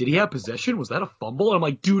being like, did he have possession? Was that a fumble? And I'm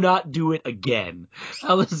like, do not do it again.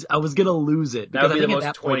 I was gonna lose it That because would I be the think at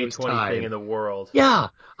most that point it was 2020 thing tied. in the world. Yeah.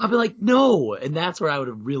 I'd be like, no. And that's where I would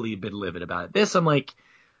have really been livid about it. This, I'm like,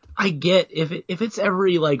 I get if it's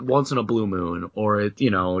every like once in a blue moon or it,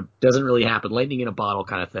 doesn't really happen, lightning in a bottle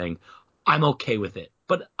kind of thing, I'm okay with it.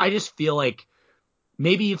 But I just feel like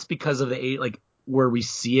maybe it's because of like where we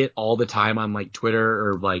see it all the time on like Twitter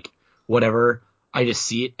or like whatever. I just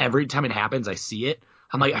see it every time it happens. I see it.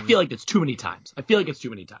 I'm like, I Hmm. feel like it's too many times. I feel like it's too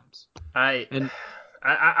many times. I, And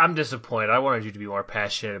I'm disappointed. I wanted you to be more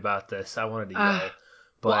passionate about this. I wanted to yell, well,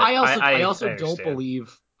 but I I also don't understand.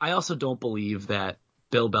 believe that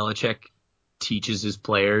Bill Belichick teaches his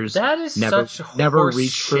players That is never such never horse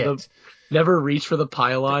reach for the shit.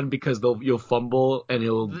 pylon because you'll fumble and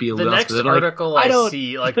it'll be a The loss. Because next I'm like, article I I don't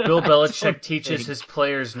see, like Bill I don't Belichick teaches think his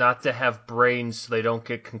players not to have brains so they don't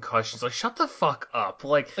get concussions. Like, shut the fuck up.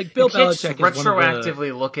 Like, like you Bill can't just Belichick is one of the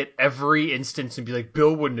retroactively look at every instance and be like,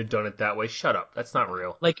 Bill wouldn't have done it that way. Shut up. That's not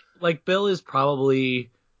real. like Bill is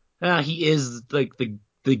probably he is like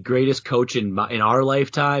the greatest coach in our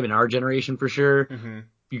lifetime in our generation for sure. Hmm.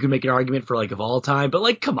 You can make an argument for like of all time, but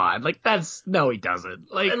like come on, like that's no he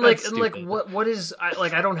doesn't. Like that's And like stupid. what is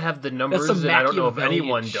I don't have the That's numbers some and I don't know if Machiavellian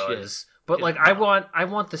anyone shit. does. But Yeah, like no. I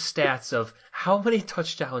want the stats of how many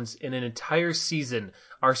touchdowns in an entire season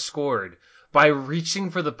are scored by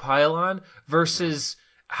reaching for the pylon versus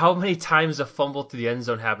how many times a fumble to the end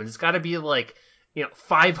zone happens. It's got to be like,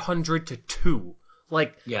 500 to 2.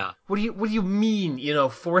 Like, Yeah. what do you mean,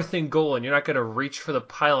 fourth and goal and you're not going to reach for the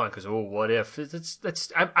pylon because, oh, what if?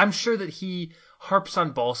 I'm sure that he harps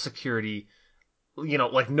on ball security,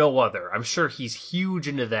 like no other. I'm sure he's huge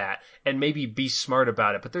into that and maybe be smart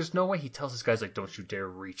about it, but there's no way he tells his guys, like, don't you dare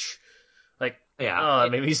reach. Like, Yeah. oh,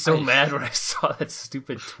 it made me so I mad when I saw that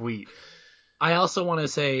stupid tweet. I also want to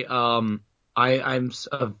say I'm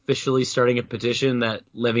officially starting a petition that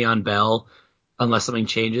Le'Veon Bell, unless something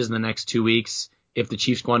changes in the next 2 weeks, if the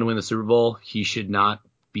Chiefs go on to win the Super Bowl, he should not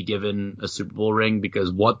be given a Super Bowl ring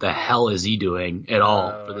because what the hell is he doing at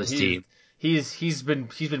all for this He's team? he's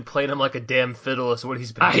been playing him like a damn fiddle. Is what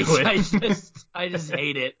he's been doing. I just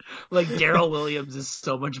hate it. Like Daryl Williams is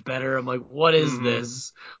so much better. I'm like, what is Hmm.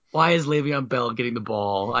 this? Why is Le'Veon Bell getting the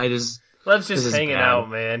ball? Lev's This just is hanging bad. out,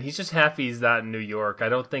 man. He's just happy he's not in New York. I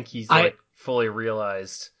don't think he's I like fully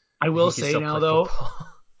realized I that he will can say still now play though, football.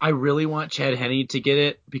 I really want Chad Henne to get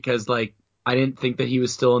it because like I didn't think that he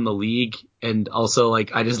was still in the league, and also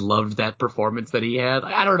like I just loved that performance that he had.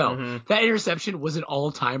 I don't know, Hmm. that interception was an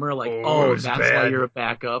all timer. Like, Oh, it oh, was that's why you're bad.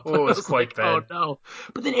 a backup. I Oh, it's was quite like, oh bad. no.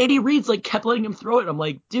 But then Andy Reid's like kept letting him throw it. I'm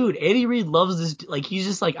like, dude, Andy Reid loves this. Like he's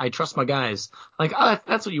just like I trust my guys. Like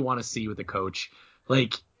that's what you want to see with the coach.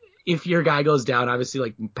 Like if your guy goes down, obviously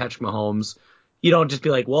like Patrick Mahomes, you don't just be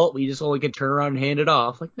like, well, we just only can turn around and hand it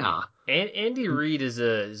off. Like nah. And Andy Reid is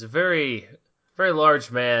a very large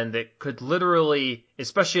man that could literally,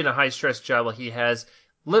 especially in a high stress job like he has,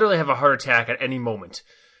 literally have a heart attack at any moment.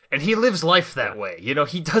 And he lives life that way. You know,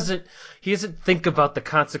 he doesn't think about the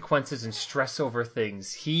consequences and stress over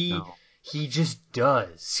things. He just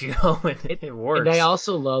does, you know, and it works. And I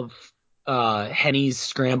also love Henny's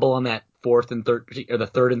scramble on that 4th and 13, or the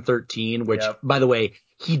 3rd and 13, which, by the way,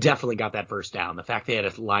 he definitely got that first down. The fact they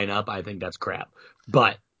had to line up, I think that's crap.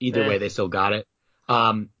 But either way, they still got it.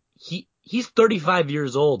 He's 35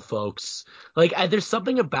 years old, folks. Like, there's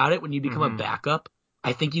something about it when you become a backup.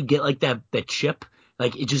 I think you get like that chip.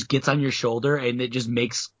 Like, it just gets on your shoulder and it just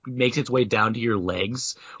makes its way down to your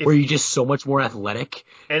legs, where you're just so much more athletic.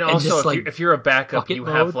 And also, if you're a backup, you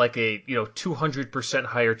have like a 200%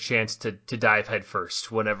 higher chance to dive head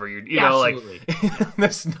first whenever you know, like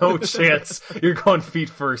there's no chance you're going feet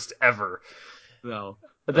first ever. No,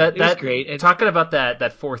 that's great. And talking about that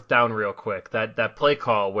 4th down real quick, that play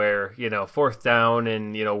call where 4th down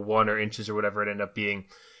and 1 or inches or whatever it ended up being.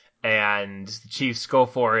 And the Chiefs go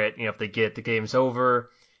for it. If they get it, the game's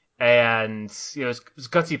over. And it's a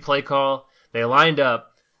gutsy play call. They lined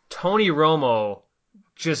up. Tony Romo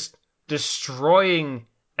just destroying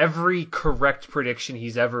every correct prediction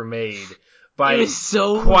he's ever made by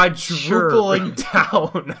quadrupling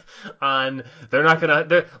down on. They're not gonna.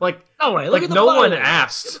 They're like. Oh, wait, like no one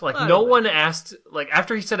asked. Like no one asked. Like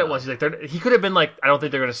after he said it once, he's like, he could have been like, I don't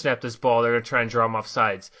think they're gonna snap this ball. They're gonna try and draw him off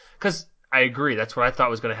sides. Because I agree. That's what I thought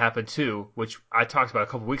was going to happen too, which I talked about a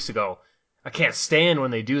couple weeks ago. I can't stand when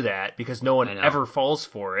they do that because no one ever falls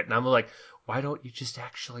for it. And I'm like, why don't you just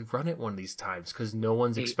actually run it one of these times? Because no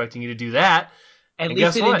one's expecting you to do that. At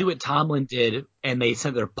least they didn't do what Tomlin did, and they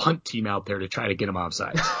sent their punt team out there to try to get him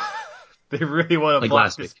offside. They really want to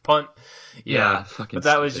block this punt. Yeah, fucking but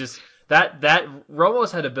that stupid. was just... That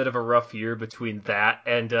Romo's had a bit of a rough year between that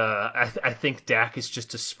and I think Dak is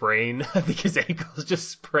just a sprain. I think his ankle's just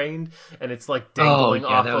sprained and it's like dangling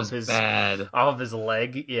off of his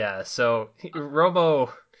leg. Yeah, so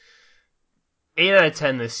Romo 8 out of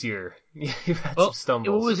 10 this year. You've had some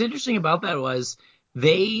stumbles. What was interesting about that was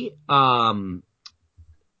they ran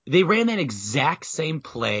that exact same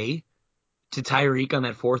play to Tyreek on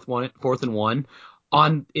that 4th and 1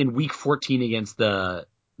 in week 14 against the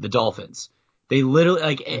Dolphins. They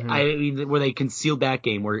literally where they concealed that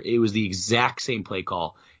game, where it was the exact same play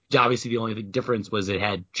call. Obviously, the only difference was it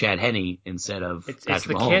had Chad Henne instead of Patrick Mahomes. It's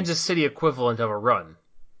the Kansas City equivalent of a run.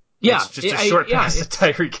 Yeah, it's just a short pass to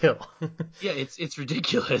Tyreek Hill. Yeah, it's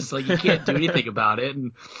ridiculous. Like, you can't do anything about it,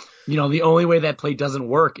 and the only way that play doesn't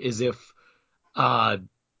work is if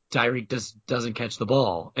Tyreek doesn't catch the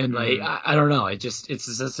ball, and I don't know. It's just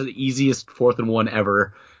the easiest 4th and 1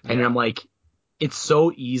 ever, and I'm like. It's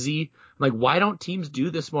so easy. Like, why don't teams do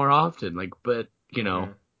this more often? Like, but it's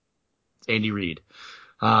Andy Reid.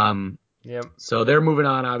 So they're moving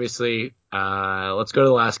on, obviously. Let's go to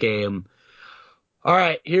the last game. All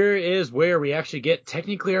right, here is where we actually get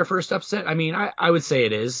technically our first upset. I mean, I would say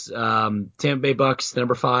it is. Tampa Bay Bucks, the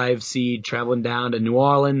number 5 seed, traveling down to New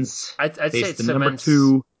Orleans. I'd say it's the number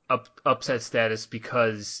 2 upset status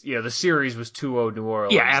because the series was 2-0 New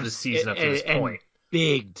Orleans. Yeah, the season up to this point.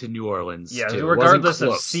 Big to New Orleans. Yeah, too. Regardless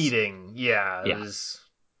of seeding. Yeah, it was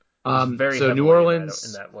very so heavily New Orleans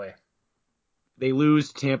in that way. They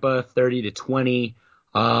lose Tampa 30-20.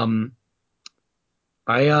 I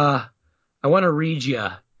want to read you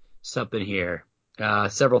something here.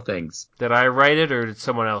 Several things. Did I write it or did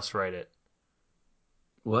someone else write it?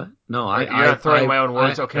 What? No, you're not throwing my own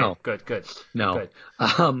words. Okay, no. Good. No.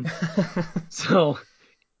 Good. So.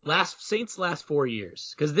 Saints last 4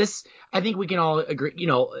 years, because this, I think we can all agree,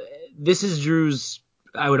 this is Drew's,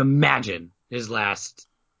 I would imagine, his last.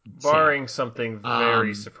 Barring something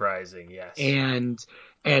very surprising, yes.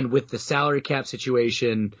 And with the salary cap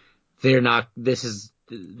situation, they're not,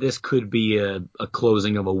 this could be a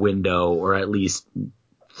closing of a window, or at least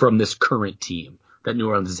from this current team that New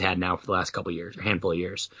Orleans has had now for the last couple of years, a handful of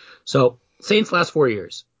years. So, Saints last 4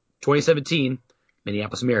 years. 2017,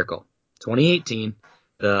 Minneapolis Miracle. 2018,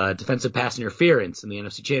 the defensive pass interference in the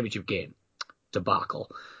NFC Championship game.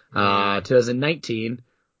 Debacle. 2019,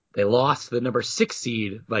 they lost to the number 6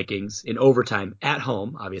 seed Vikings in overtime at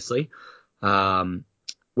home, obviously.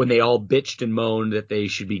 When they all bitched and moaned that they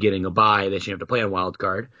should be getting a bye, they shouldn't have to play on wild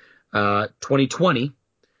card. 2020,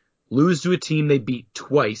 lose to a team they beat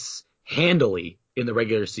twice handily in the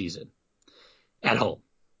regular season. At home.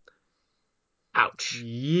 Ouch.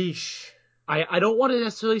 Yeesh. I don't want to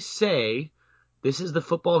necessarily say this is the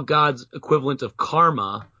football gods equivalent of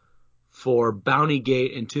karma for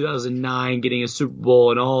Bountygate in 2009 getting a Super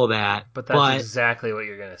Bowl and all that. But that's exactly what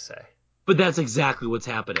you're going to say. But that's exactly what's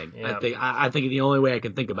happening. Yeah. I think the only way I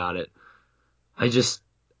can think about it. I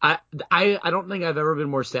don't think I've ever been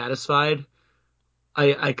more satisfied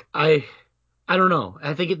I don't know.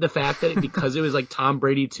 I think the fact that because it was like Tom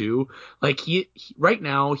Brady too, like he right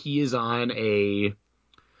now he is on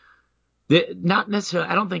not necessarily.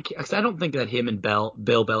 I don't think that him and Bill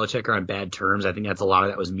Belichick are on bad terms. I think that's a lot of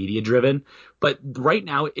that was media driven. But right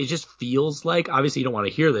now it just feels like, obviously you don't want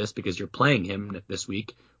to hear this because you're playing him this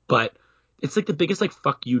week, but it's like the biggest like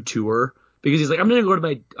fuck you tour because he's like, I'm gonna go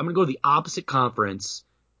to the opposite conference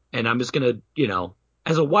and I'm just gonna,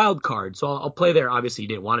 as a wild card. So I'll play there. Obviously he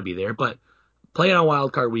didn't want to be there, but playing on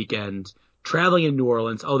wild card weekend, traveling in New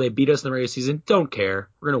Orleans. Oh, they beat us in the regular season. Don't care.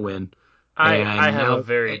 We're gonna win. I And have now, a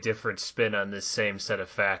very different spin on this same set of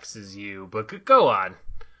facts as you, but go on.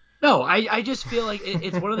 no, I just feel like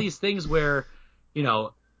it's one of these things where, you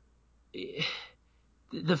know,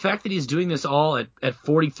 the fact that he's doing this all at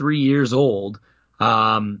 43 years old,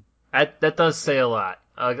 That does say a lot.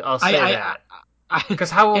 I'll say I, that. I,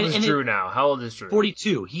 Because how old is and Drew now? How old is Drew?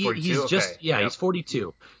 42. 42? He's just, Okay. yeah, Yep. he's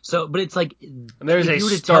 42. So, but it's like, And there's if a you were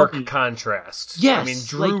to tell stark me, contrast. yes, I mean,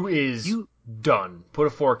 Drew like is done. Put a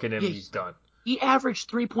fork in him, yeah, he's done. he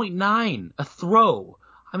averaged 3.9 a throw.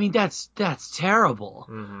 I mean, that's terrible.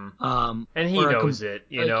 Mm-hmm. Um, And he knows it,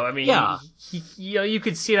 I mean, yeah, he you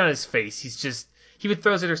could see it on his face. He would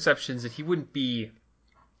throw his interceptions and he wouldn't be,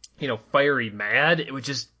 fiery mad. It would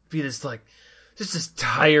just be just this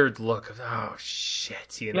tired look of, oh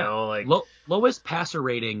shit, yeah. like. Lowest passer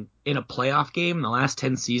rating in a playoff game in the last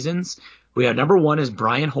 10 seasons. We have number one is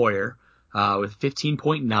Brian Hoyer, with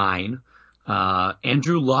 15.9.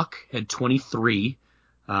 Andrew Luck had 23.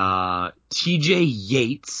 TJ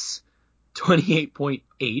Yates,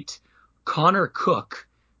 28.8. Connor Cook,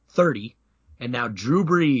 30. And now Drew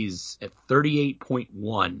Brees at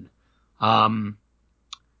 38.1.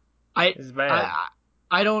 It's bad.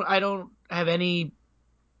 I don't have any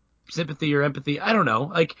sympathy or empathy. I don't know.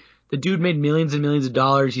 Like, the dude made millions and millions of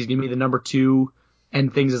dollars. He's gonna be the number two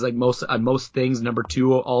and things is like most things, number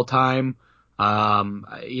two all time.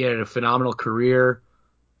 He had a phenomenal career,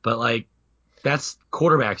 but like, that's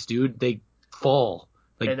quarterbacks, dude. They fall.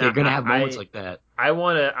 Like, And they're gonna have moments like that. I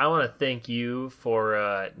wanna thank you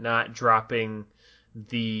for not dropping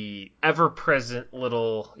the ever present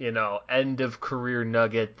little, end of career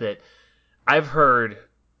nugget that I've heard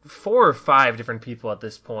 4 or 5 different people at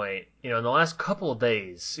this point, in the last couple of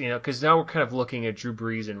days, because now we're kind of looking at Drew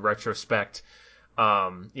Brees in retrospect.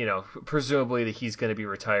 Presumably that he's going to be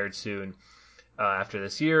retired soon after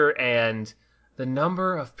this year, and the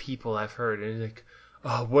number of people I've heard is like,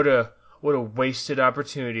 oh, what a wasted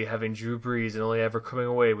opportunity having Drew Brees and only ever coming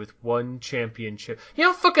away with one championship. You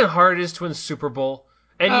know how fucking hard it is to win the Super Bowl?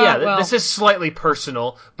 And this is slightly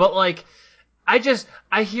personal, but like,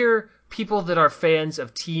 I hear people that are fans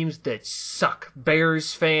of teams that suck.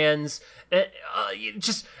 Bears fans,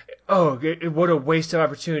 what a waste of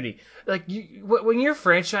opportunity. Like, when your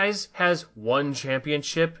franchise has one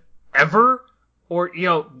championship ever, or,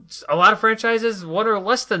 a lot of franchises, one or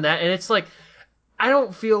less than that, and it's like, I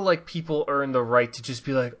don't feel like people earn the right to just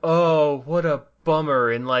be like, oh, what a bummer,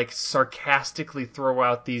 and like sarcastically throw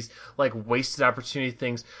out these like wasted opportunity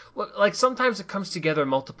things. Like, sometimes it comes together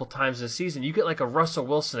multiple times in a season. You get like a Russell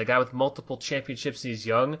Wilson, a guy with multiple championships and he's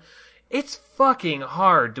young. It's fucking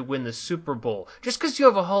hard to win the Super Bowl. Just because you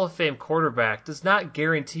have a Hall of Fame quarterback does not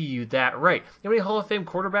guarantee you that right. How many Hall of Fame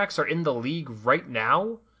quarterbacks are in the league right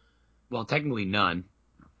now? Well, technically none.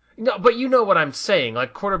 No, but you know what I'm saying.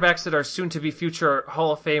 Like, quarterbacks that are soon to be future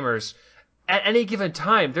Hall of Famers, at any given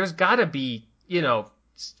time, there's got to be,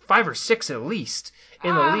 5 or 6 at least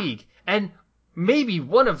in the league. And maybe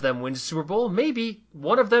one of them wins the Super Bowl. Maybe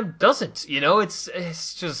one of them doesn't.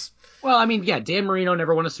 It's just. Well, I mean, yeah, Dan Marino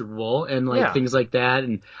never won a Super Bowl and like things like that.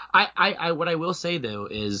 And I what I will say though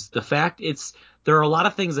is the fact there are a lot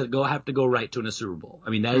of things that have to go right to win a Super Bowl. I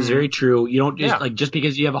mean, that is very true. You don't just just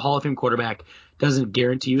because you have a Hall of Fame quarterback doesn't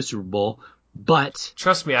guarantee you a Super Bowl. But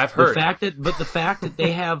trust me, I've heard the fact that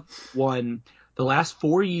they have won the last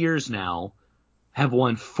 4 years now, have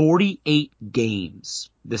won 48 games,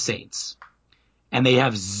 the Saints, and they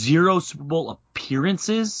have 0 Super Bowl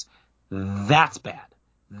appearances. That's bad.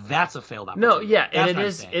 That's a failed opportunity. No, yeah,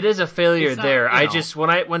 That's and it is a failure there. I just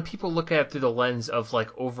when people look at it through the lens of like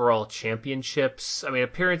overall championships, I mean,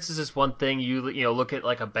 appearances is one thing. You look at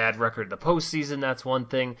like a bad record in the postseason, that's one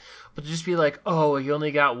thing. But to just be like, oh, he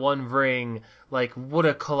only got 1 ring, like what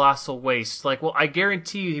a colossal waste. Like, well, I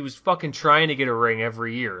guarantee you he was fucking trying to get a ring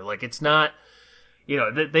every year. Like, it's not, they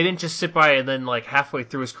didn't just sit by and then like halfway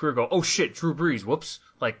through his career go, oh shit, Drew Brees, whoops.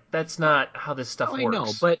 Like, that's not how this stuff works. I know,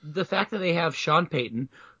 but the fact that they have Sean Payton,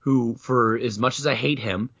 who, for as much as I hate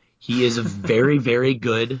him, he is a very, very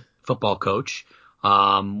good football coach.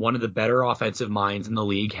 One of the better offensive minds in the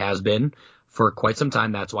league has been for quite some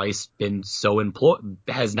time. That's why he's been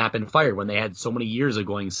has not been fired when they had so many years of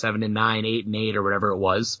going 7-9, 8-8, or whatever it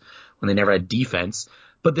was when they never had defense.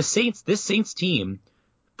 But this Saints team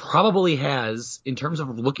probably has, in terms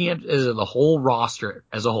of looking at the whole roster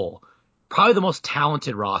as a whole, probably the most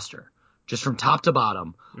talented roster, just from top to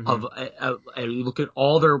bottom. You look at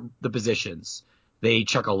all the positions, they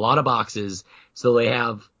check a lot of boxes. So they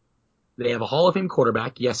have a Hall of Fame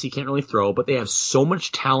quarterback. Yes, he can't really throw, but they have so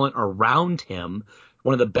much talent around him.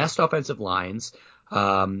 One of the best offensive lines.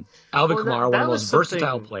 Alvin Kamara, one of the most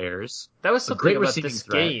versatile players. That was something about this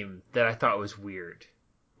game that I thought was weird.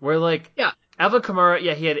 Where, like, Alvin Kamara,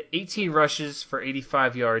 he had 18 rushes for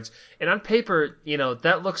 85 yards. And on paper,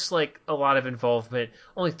 that looks like a lot of involvement.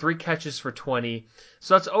 Only 3 catches for 20.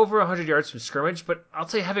 So that's over 100 yards from scrimmage. But I'll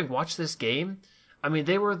tell you, having watched this game, I mean,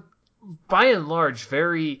 they were, by and large,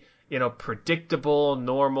 very, predictable,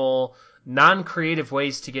 normal, non-creative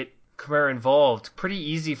ways to get Kamara involved. Pretty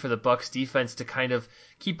easy for the Bucs defense to kind of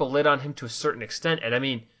keep a lid on him to a certain extent. And, I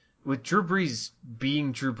mean, with Drew Brees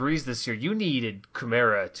being Drew Brees this year, you needed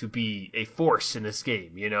Kamara to be a force in this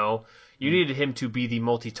game, You needed him to be the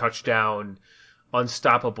multi-touchdown,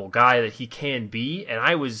 unstoppable guy that he can be, and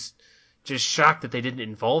I was just shocked that they didn't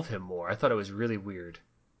involve him more. I thought it was really weird.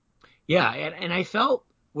 Yeah, and I felt,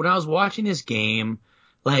 when I was watching this game,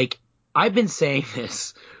 like, I've been saying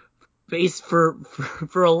this for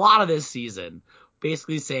a lot of this season,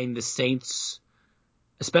 basically saying the Saints,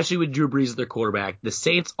 especially with Drew Brees as their quarterback, the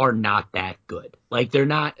Saints are not that good. Like, they're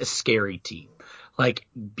not a scary team. Like,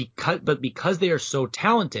 because they are so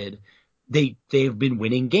talented, they've been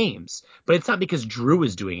winning games. But it's not because Drew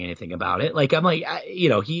is doing anything about it. Like, I'm like,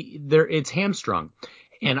 it's hamstrung.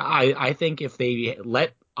 And I think if they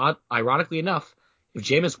ironically enough, if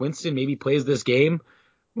Jameis Winston maybe plays this game,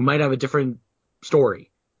 we might have a different story.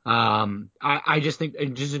 I just think,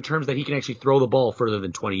 just in terms that he can actually throw the ball further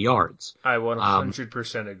than 20 yards. I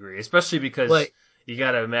 100% agree, especially because you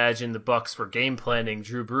got to imagine the Bucs were game planning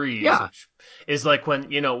Drew Brees, which is like when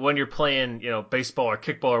you're playing baseball or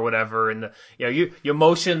kickball or whatever, and you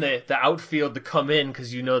motion the outfield to come in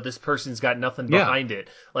because this person's got nothing behind it.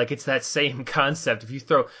 Like, it's that same concept. If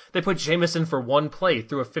they put Jameson for one play,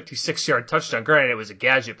 threw a 56-yard touchdown. Granted, it was a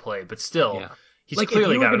gadget play, but still, he's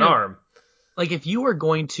clearly got an arm. Like, if you were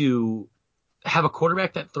going to have a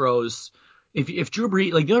quarterback that throws, if Drew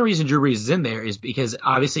Brees, like, the only reason Drew Brees is in there is because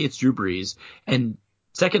obviously it's Drew Brees, and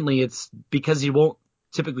secondly, it's because he won't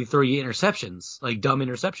typically throw you interceptions, like dumb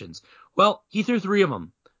interceptions. Well, he threw 3 of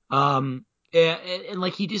them. And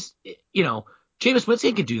like, he just, Jameis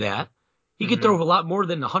Winston could do that. He could throw a lot more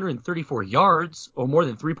than 134 yards or more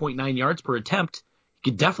than 3.9 yards per attempt.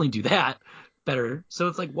 He could definitely do that better. So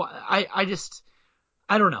it's like,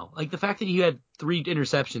 I don't know. Like, the fact that he had 3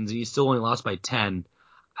 interceptions and he still only lost by 10,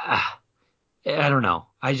 I don't know.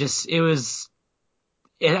 I think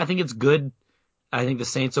it's good. I think the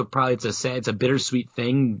Saints will probably, it's a bittersweet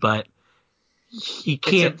thing, but he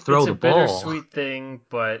can't throw the ball. It's a bittersweet thing,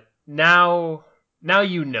 but now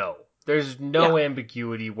there's no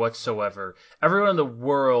ambiguity whatsoever. Everyone in the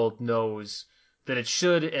world knows that it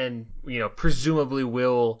should and, presumably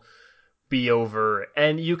will be over,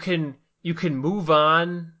 and you can move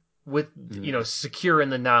on with, secure in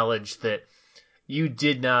the knowledge that you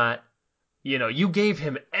did not, you gave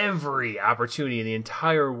him every opportunity in the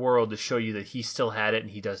entire world to show you that he still had it and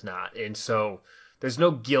he does not. And so there's no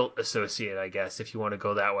guilt associated, I guess, if you want to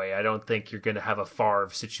go that way. I don't think you're going to have a Favre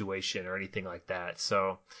situation or anything like that.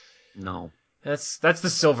 So no, that's the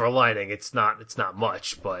silver lining. It's not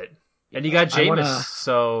much, but, and you got Jameis,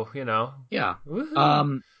 so, Yeah.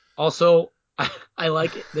 Woo-hoo. Also, I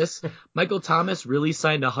like this. Michael Thomas really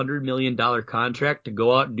signed a $100 million contract to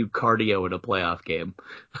go out and do cardio in a playoff game.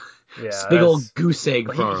 Yeah, big old goose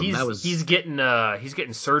egg for him. He's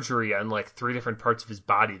getting surgery on like 3 different parts of his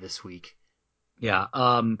body this week. Yeah.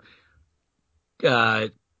 What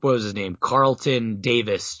was his name? Carlton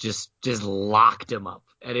Davis just locked him up,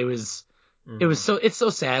 and it's so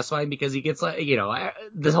satisfying because he gets, like,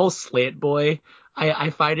 this whole slant boy. I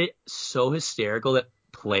find it so hysterical that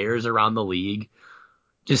players around the league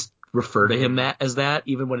just refer to him as that,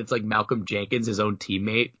 even when it's like Malcolm Jenkins, his own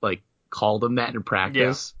teammate, like, called him that in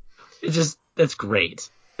practice. It's that's great.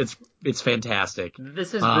 It's fantastic.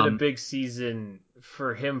 This has been a big season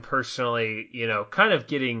for him personally, kind of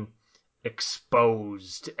getting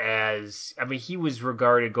exposed as, I mean, he was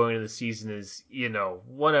regarded going into the season as,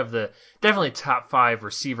 one of the definitely top 5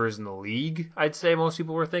 receivers in the league, I'd say most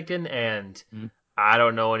people were thinking, and I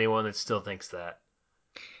don't know anyone that still thinks that.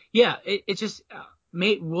 Yeah,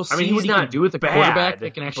 we'll see what he can do with a quarterback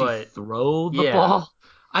that can actually throw the ball.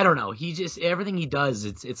 I don't know. He just, everything he does,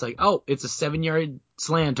 it's like, oh, it's a 7-yard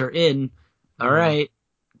slant or in. All right,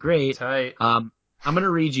 great. Tight. I'm going to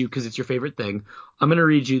read you, because it's your favorite thing. I'm going to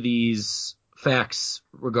read you these facts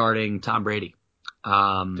regarding Tom Brady.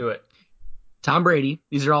 Do it. Tom Brady,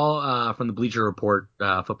 these are all from the Bleacher Report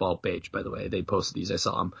football page, by the way. They posted these. I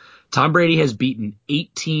saw them. Tom Brady has beaten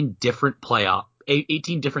 18 different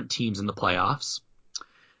teams in the playoffs.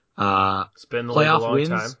 It's been the league a long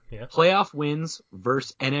time. Yeah. Playoff wins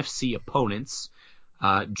versus NFC opponents.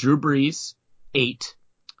 Drew Brees, 8.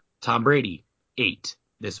 Tom Brady, 8.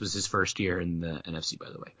 This was his first year in the NFC,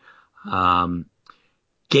 by the way.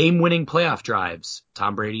 Game-winning playoff drives.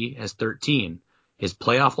 Tom Brady has 13. His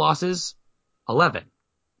playoff losses, 11.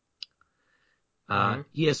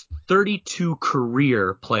 He has 32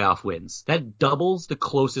 career playoff wins. That doubles the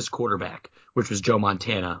closest quarterback, which was Joe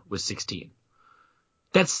Montana, with 16.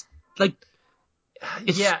 That's like,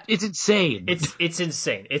 it's insane. It's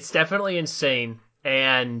insane. It's definitely insane.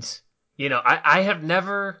 And, I have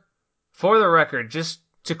never, for the record, just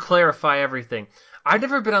to clarify everything, I've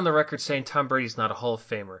never been on the record saying Tom Brady's not a Hall of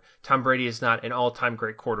Famer. Tom Brady is not an all-time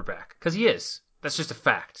great quarterback. Because he is. That's just a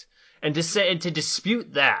fact. And to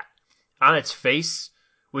dispute that on its face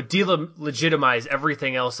would delegitimize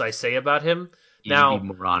everything else I say about him. Now, be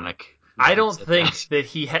moronic. I don't think that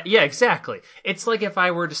he yeah, exactly. It's like if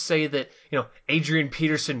I were to say that, Adrian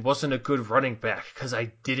Peterson wasn't a good running back because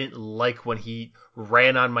I didn't like when he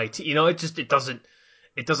ran on my team. It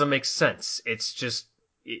doesn't make sense. It's just,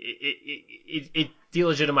 it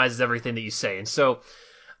delegitimizes everything that you say. And so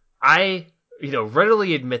I,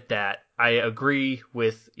 readily admit that. I agree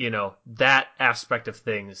with, that aspect of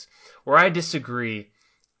things. Where I disagree,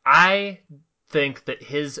 I think that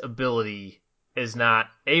his ability is not,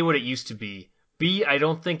 A, what it used to be. B, I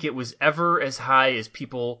don't think it was ever as high as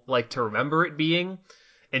people like to remember it being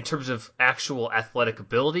in terms of actual athletic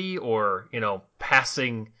ability or,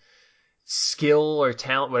 passing skill or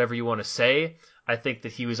talent, whatever you want to say. I think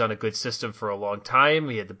that he was on a good system for a long time.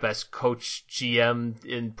 He had the best coach GM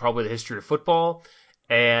in probably the history of football.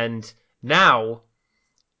 And now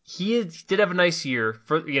he did have a nice year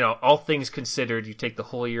for, all things considered. You take the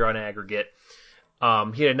whole year on aggregate.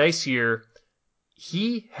 He had a nice year.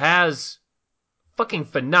 He has fucking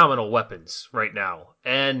phenomenal weapons right now.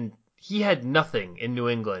 And he had nothing in New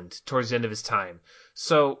England towards the end of his time.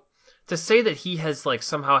 So to say that he has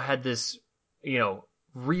somehow had this,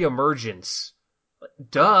 reemergence,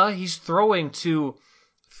 he's throwing to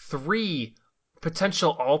 3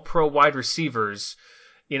 potential all-pro wide receivers.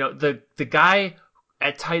 The guy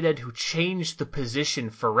at tight end who changed the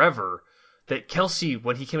position forever, that Kelsey,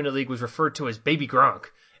 when he came into the league, was referred to as Baby Gronk.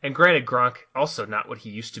 And granted, Gronk also not what he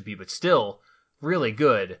used to be, but still really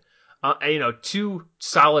good. 2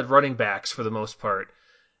 solid running backs for the most part.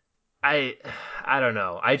 I don't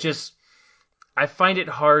know. I find it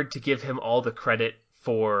hard to give him all the credit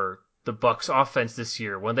for the Bucs offense this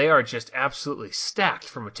year when they are just absolutely stacked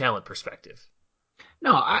from a talent perspective.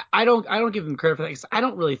 No, I don't give him credit for that, because I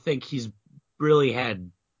don't really think he's really had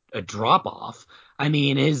a drop off. I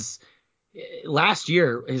mean, his last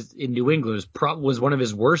year in New England was one of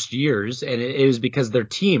his worst years, and it was because their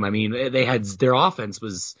team. I mean, their offense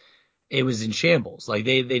was in shambles. Like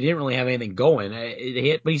they didn't really have anything going.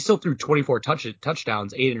 But he still threw 24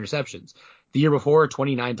 touchdowns, 8 interceptions. The year before,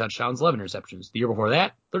 29 touchdowns, 11 interceptions. The year before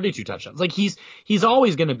that, 32 touchdowns. Like he's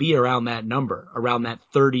always going to be around that number, around that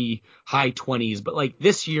 30, high 20s. But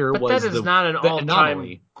this year but was that is not an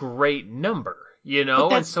all-time great number,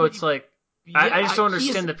 and so it's like, yeah, I just don't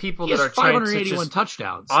understand the people that are trying to just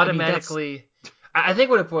touchdowns. automatically. I think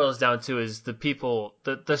what it boils down to is the people,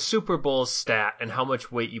 the Super Bowl stat and how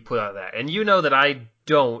much weight you put on that. And you know that I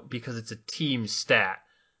don't, because it's a team stat.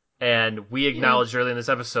 And we acknowledged early in this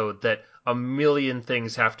episode that a million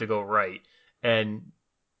things have to go right. And,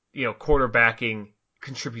 quarterbacking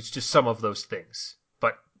contributes to some of those things.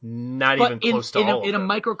 But not even close to all of them. In a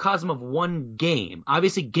microcosm of one game.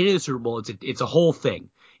 Obviously, getting to the Super Bowl, it's a whole thing.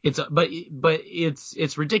 But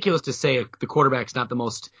it's ridiculous to say the quarterback's not the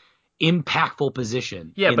most impactful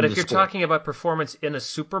position. Yeah, but if you're talking about performance in a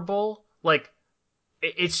Super Bowl,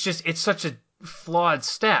 it's such a flawed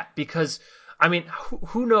stat, because I mean,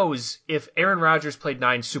 who knows if Aaron Rodgers played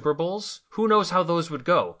 9 Super Bowls? Who knows how those would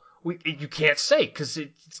go? You can't say, because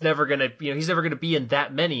it's never gonna, he's never gonna be in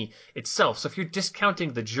that many itself. So if you're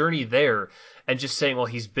discounting the journey there and just saying, well,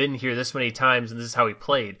 he's been here this many times and this is how he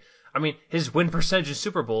played. I mean, his win percentage in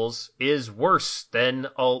Super Bowls is worse than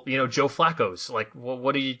Joe Flacco's.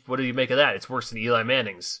 What do you make of that? It's worse than Eli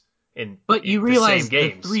Manning's But you realize the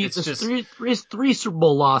same games. Three Super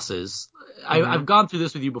Bowl losses. I've gone through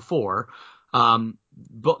this with you before.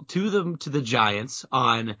 to the Giants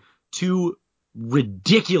on two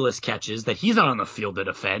ridiculous catches that he's not on the field to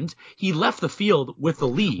defend. He left the field with the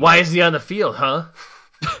lead. Why is he on the field, huh?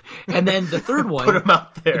 And then the third one, put him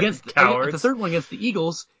out there, the third one against the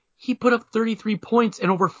Eagles, he put up 33 points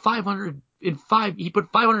and over 505. He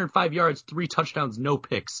put 505 yards, 3 touchdowns, no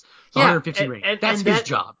picks, 115 rating. That's his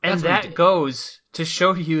job. And that goes to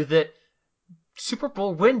show you that Super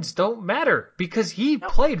Bowl wins don't matter because he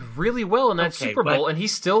played really well in that Super Bowl and he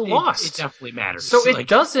still lost. It definitely matters. So it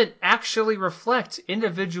doesn't actually reflect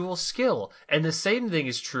individual skill. And the same thing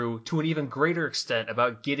is true to an even greater extent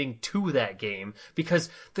about getting to that game because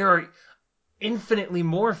there are infinitely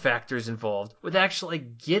more factors involved with actually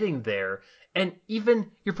getting there. And even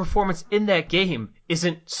your performance in that game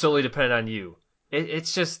isn't solely dependent on you.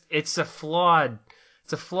 It's a flawed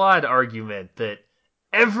argument that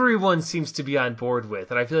everyone seems to be on board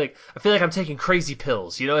with, and I feel like I'm taking crazy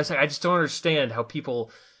pills. You know, it's like I just don't understand how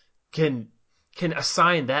people can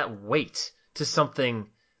assign that weight to something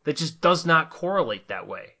that just does not correlate that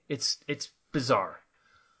way. It's bizarre.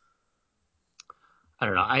 I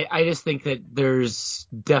don't know. I just think that there's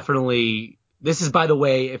definitely. This is, by the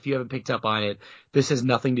way, if you haven't picked up on it, this has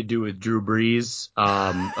nothing to do with Drew Brees,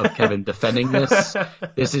 of Kevin defending this.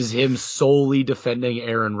 This is him solely defending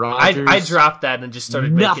Aaron Rodgers. I dropped that and just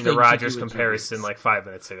started making the Rodgers comparison like 5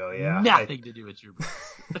 minutes ago. Yeah, nothing to do with Drew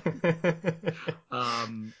Brees.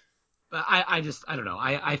 But I don't know.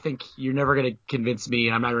 I think you're never going to convince me,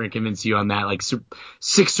 and I'm not going to convince you on that. Like 6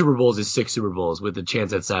 Super Bowls is 6 Super Bowls with a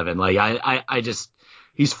chance at 7. Like I just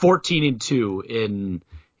he's 14-2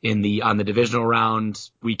 on the divisional round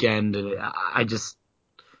weekend. I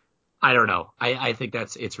don't know. I think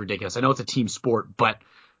it's ridiculous. I know it's a team sport, but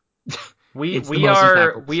we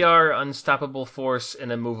are unstoppable force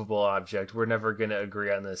and a movable object. We're never going to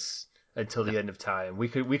agree on this until the end of time. We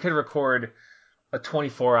could record a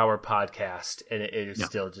 24-hour podcast and it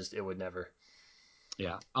still just, it would never.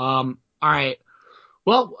 Yeah. All right.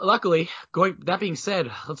 Well, luckily, that being said,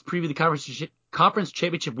 let's preview the conference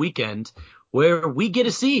championship weekend, where we get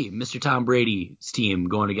to see Mr. Tom Brady's team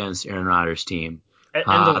going against Aaron Rodgers' team.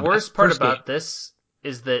 And the worst part about this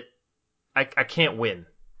is that I can't win.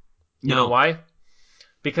 You know why?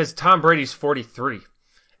 Because Tom Brady's 43.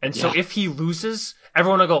 And so if he loses,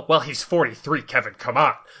 everyone will go, well, he's 43, Kevin, come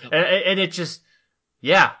on. Yep. And it just,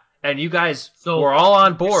 and you guys were all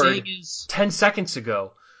on board 10 seconds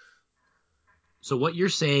ago. So what you're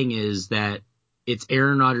saying is that it's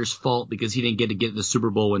Aaron Rodgers' fault because he didn't get to the Super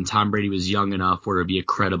Bowl when Tom Brady was young enough where it'd be a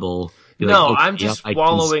credible. I'm just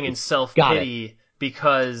wallowing in self-pity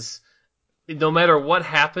because no matter what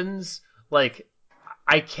happens, like,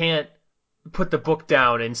 I can't put the book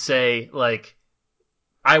down and say, like,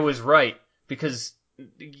 I was right because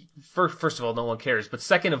first of all, no one cares. But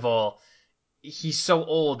second of all, he's so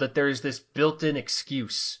old that there's this built-in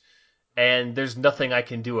excuse and there's nothing I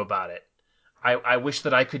can do about it. I wish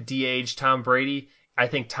that I could de-age Tom Brady. I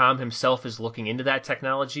think Tom himself is looking into that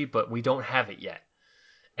technology, but we don't have it yet.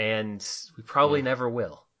 And we probably never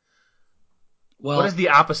will. Well, what is the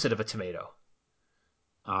opposite of a tomato?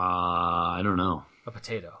 I don't know. A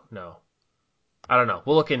potato. No. I don't know.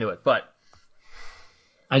 We'll look into it, but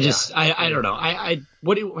I don't know.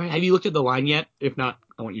 Have you looked at the line yet? If not,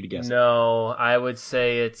 I want you to guess. No, I would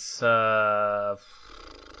say it's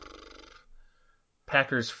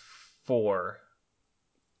Packers 4.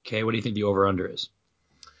 Okay, what do you think the over-under is?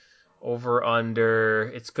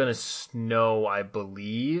 Over-under, it's going to snow, I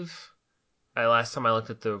believe. Last time I looked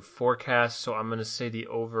at the forecast, so I'm going to say the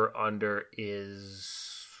over-under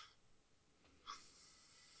is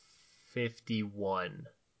 51.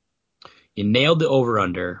 You nailed the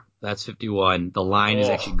over-under. That's 51. The line is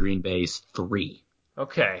actually Green Bay's 3.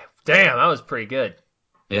 Okay. Damn, that was pretty good.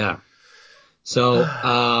 Yeah. So,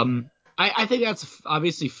 I think that's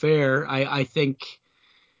obviously fair. I think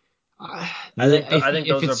those are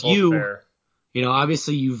both fair. You know,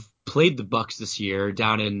 obviously you've played the Bucs this year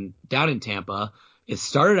down in Tampa. It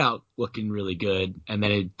started out looking really good, and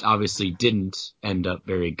then it obviously didn't end up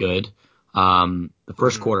very good. The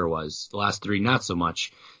first quarter was. The last 3, not so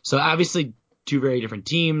much. So obviously 2 very different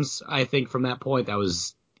teams. I think from that point, that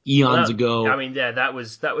was eons ago. I mean, that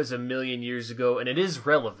was a million years ago, and it is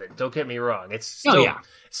relevant. Don't get me wrong. It's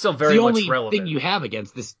still very much relevant. The only thing you have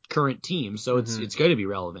against this current team, so it's going to be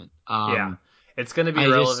relevant. It's going to be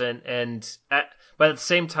relevant, but at the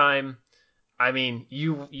same time, I mean,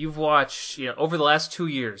 you've watched, over the last 2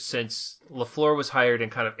 years since LaFleur was hired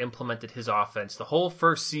and kind of implemented his offense. The whole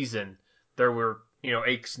first season, there were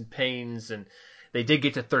aches and pains, and They did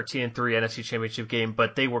get to 13-3 NFC Championship game,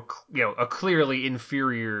 but they were, a clearly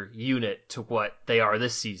inferior unit to what they are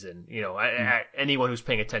this season. Anyone who's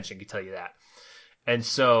paying attention can tell you that. And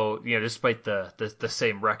so, despite the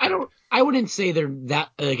same record, I wouldn't say they're that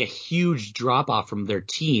like a huge drop off from their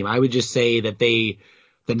team. I would just say that the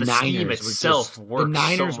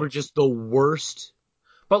Niners were just the worst.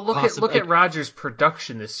 But look at Rodgers'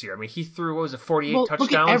 production this year. I mean, he threw, 48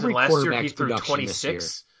 touchdowns, and last year he threw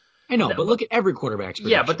 26. I know, but look at every quarterback's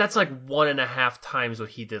production. Yeah, but that's like 1.5 times what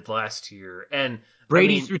he did last year. And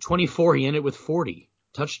Brady threw 24. He ended with 40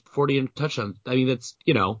 and touchdowns. I mean, that's,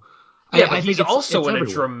 Yeah, but he's also in a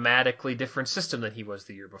dramatically different system than he was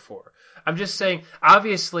the year before. I'm just saying,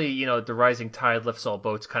 obviously, the rising tide lifts all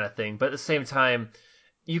boats kind of thing, but at the same time,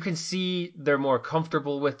 you can see they're more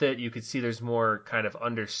comfortable with it. You can see there's more kind of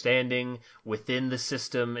understanding within the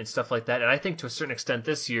system and stuff like that. And I think to a certain extent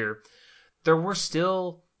this year, there were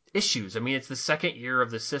still issues. I mean, it's the second year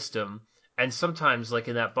of the system, and sometimes, like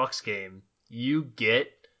in that Bucs game, you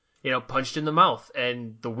get punched in the mouth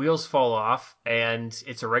and the wheels fall off, and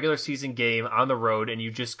it's a regular season game on the road, and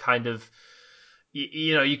you just kind of,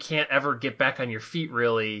 you can't ever get back on your feet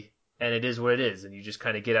really, and it is what it is, and you just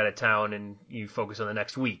kind of get out of town and you focus on the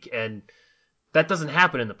next week. And that doesn't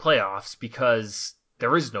happen in the playoffs because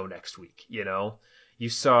there is no next week. You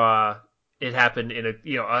saw it happen in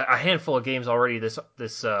a handful of games already this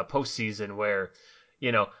postseason where,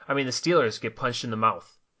 the Steelers get punched in the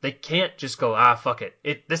mouth. They can't just go, fuck it.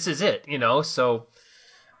 This is it, so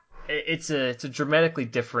it's a dramatically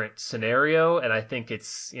different scenario. And I think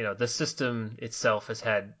it's, the system itself has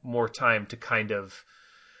had more time to kind of,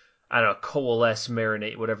 coalesce,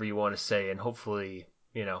 marinate, whatever you want to say. And hopefully,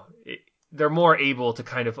 they're more able to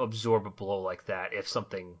kind of absorb a blow like that if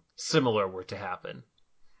something similar were to happen.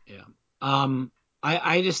 Yeah.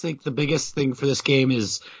 I just think the biggest thing for this game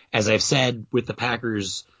is, as I've said with the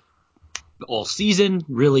Packers all season,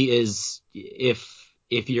 really is if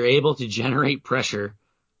you're able to generate pressure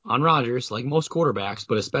on Rodgers, like most quarterbacks,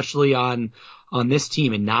 but especially on this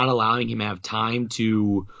team, and not allowing him to have time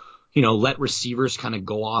to, let receivers kind of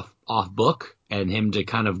go off book and him to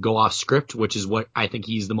kind of go off script, which is what I think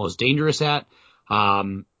he's the most dangerous at,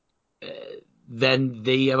 then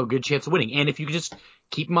they have a good chance of winning. And if you could just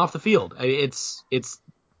keep him off the field, it's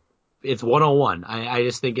 101. I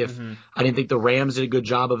just think I didn't think the Rams did a good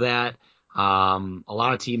job of that. A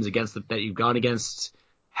lot of teams that you've gone against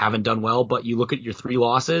haven't done well, but you look at your 3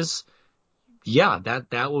 losses. Yeah,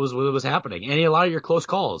 that was what was happening. And a lot of your close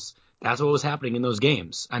calls, that's what was happening in those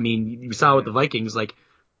games. I mean, you saw with the Vikings, like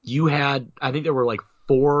you had, I think there were like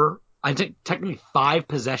technically 5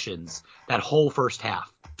 possessions that whole first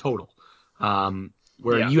half total.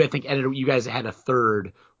 You guys had a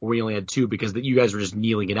third where we only had 2 because you guys were just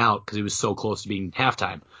kneeling it out because it was so close to being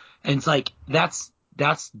halftime. And it's like, that's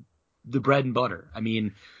the bread and butter. I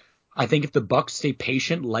mean, I think if the Bucs stay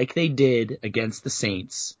patient like they did against the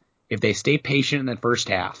Saints, if they stay patient in that first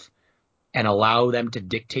half and allow them to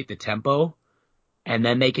dictate the tempo, and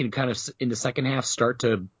then they can kind of in the second half start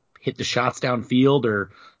to hit the shots downfield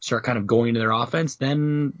or start kind of going into their offense,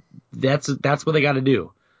 then that's what they got to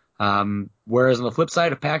do. Whereas on the flip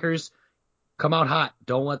side of Packers, come out hot.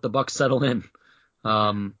 Don't let the Bucs settle in.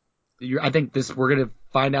 I think we're going to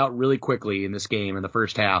find out really quickly in this game in the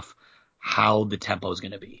first half how the tempo is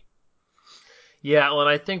going to be. Yeah, well, and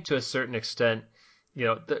I think to a certain extent,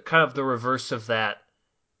 kind of the reverse of that,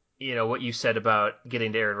 what you said about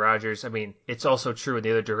getting to Aaron Rodgers, I mean, it's also true in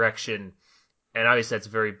the other direction. And obviously that's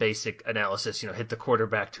very basic analysis, hit the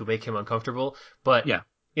quarterback to make him uncomfortable. But, yeah,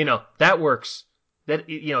 that works.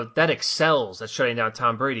 That excels at shutting down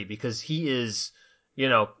Tom Brady because he is,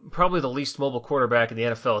 probably the least mobile quarterback in the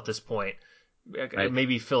NFL at this point. Right.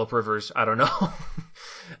 Maybe Phillip Rivers, I don't know.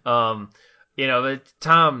 But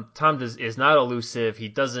Tom is not elusive. He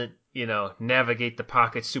doesn't, navigate the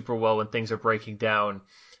pocket super well when things are breaking down.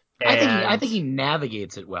 I think he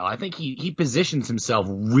navigates it well. I think he positions himself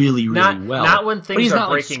really well. Not when things are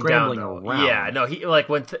breaking down. Around. Yeah, no, he like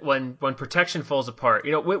when protection falls apart.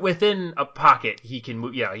 Within a pocket he can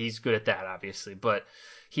move. Yeah, he's good at that, obviously. But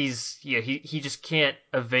he just can't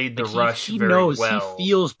evade the rush he very knows, well. He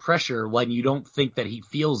feels pressure when you don't think that he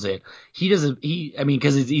feels it. He doesn't.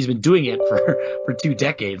 Because he's been doing it for 2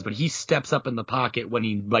 decades. But he steps up in the pocket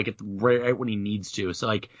when right when he needs to. So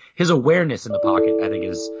like his awareness in the pocket, I think,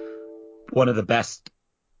 is one of the best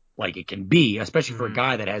like it can be, especially for a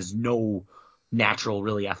guy that has no natural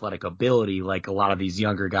really athletic ability like a lot of these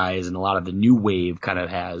younger guys and a lot of the new wave kind of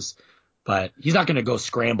has. But he's not going to go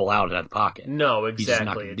scramble out of that pocket. No, exactly. He's just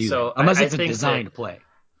not going to do that. Unless it's a designed play.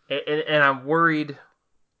 And I'm worried,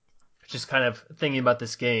 just kind of thinking about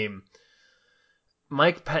this game,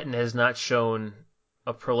 Mike Pettin has not shown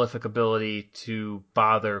a prolific ability to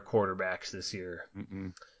bother quarterbacks this year.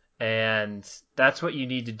 Mm-mm. And that's what you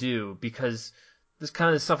need to do, because this kind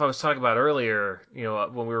of the stuff I was talking about earlier,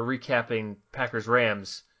 when we were recapping Packers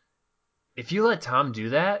Rams, if you let Tom do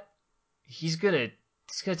that, he's gonna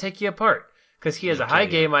take you apart, because he has a high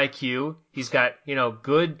game IQ. He's got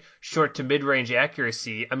good short to mid range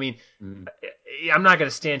accuracy. I mean, I'm not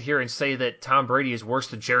gonna stand here and say that Tom Brady is worse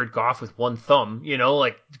than Jared Goff with one thumb.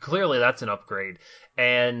 Clearly that's an upgrade,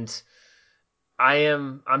 and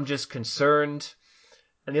I'm just concerned.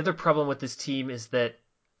 And the other problem with this team is that,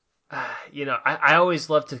 I always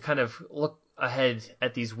love to kind of look ahead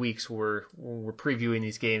at these weeks where we're previewing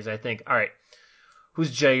these games. I think, all right,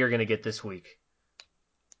 who's Jair going to get this week?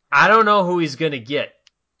 I don't know who he's going to get.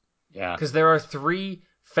 Yeah. Because there are 3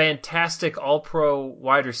 fantastic all-pro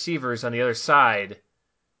wide receivers on the other side.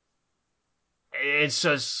 It's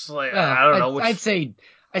just like, I don't know. I'd say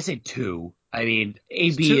 2. I mean,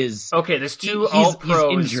 AB is... Okay, there's 2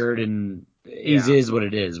 all-pros. He's injured, and it is what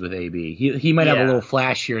it is with AB. He might have a little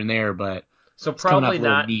flash here and there, but... So probably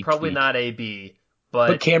not AB.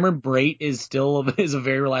 But Cameron Brate is still a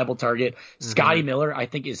very reliable target. Scotty Miller, I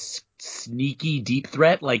think, is sneaky deep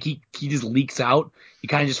threat. Like, he just leaks out. You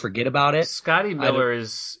kind of just forget about it. Scotty Miller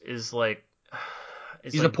is like...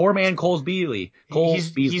 He's a poor man Coles Beasley.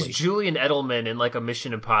 He's Julian Edelman in like a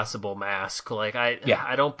Mission Impossible mask. Like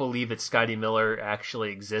I don't believe that Scotty Miller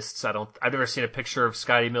actually exists. I've never seen a picture of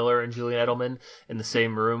Scotty Miller and Julian Edelman in the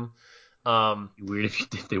same room. Weird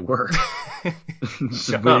if they were. It's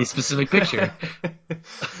a really specific picture.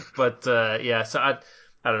 But so I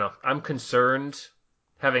don't know. I'm concerned.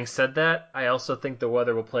 Having said that, I also think the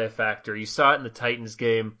weather will play a factor. You saw it in the Titans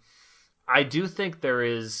game. I do think there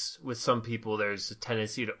is, with some people, there's a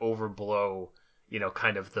tendency to overblow,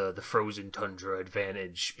 kind of the frozen tundra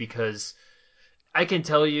advantage, because I can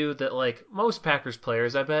tell you that, like, most Packers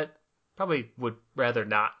players, I bet, probably would rather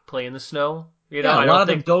not play in the snow. A lot of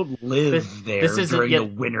them don't live there during the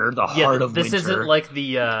winter, the heart of winter. This isn't like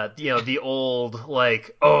the old,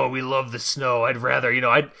 like, oh, we love the snow. I'd rather,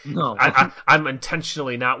 I'm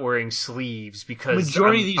intentionally not wearing sleeves because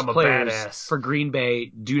majority of these I'm a players badass. For Green Bay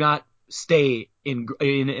do not stay in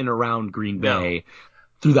and around Green Bay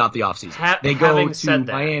throughout the offseason. They go to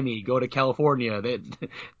Miami, go to California.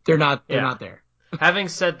 They're not there. Having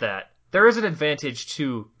said that, there is an advantage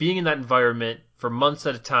to being in that environment for months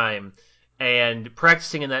at a time and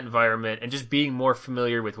practicing in that environment and just being more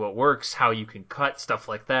familiar with what works, how you can cut, stuff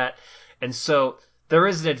like that. And so there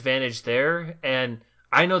is an advantage there. And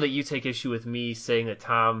I know that you take issue with me saying that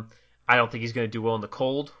Tom, I don't think he's going to do well in the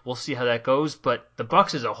cold. We'll see how that goes. But the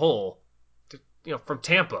Bucs as a whole, from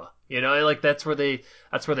Tampa, like that's where they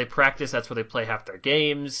practice. That's where they play half their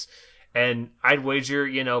games. And I'd wager,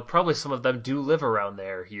 probably some of them do live around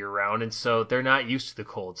there year round. And so they're not used to the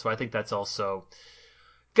cold. So I think that's also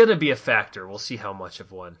going to be a factor. We'll see how much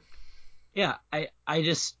of one. Yeah.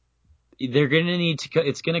 They're going to need to,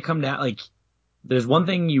 it's going to come down. Like, there's one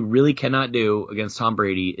thing you really cannot do against Tom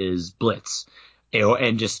Brady is blitz,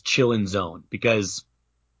 and just chill in zone, because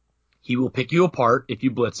he will pick you apart if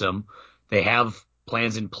you blitz him. They have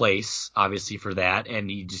plans in place, obviously, for that, and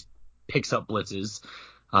he just picks up blitzes.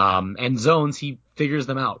 And zones, he figures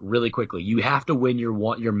them out really quickly. You have to win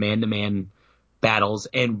your man-to-man battles,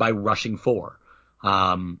 and by rushing 4.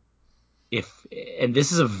 And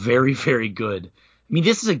this is a very, very good,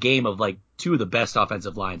 this is a game of like 2 of the best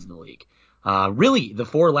offensive lines in the league. Really, the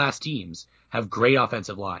 4 last teams have great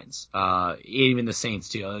offensive lines. Even the Saints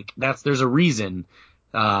too. Like, there's a reason,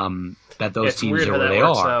 that those teams are where they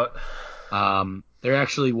are. There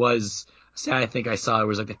actually was, I think I saw it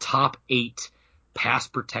was like the top 8 pass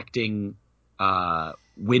protecting,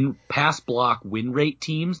 pass block win rate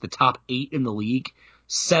teams, the top 8 in the league,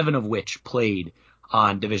 7 of which played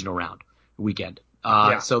on divisional round weekend.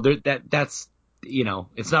 So that's,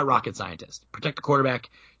 it's not rocket scientist. Protect the quarterback,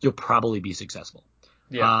 you'll probably be successful.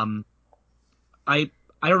 Yeah. I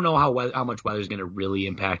don't know how much weather is going to really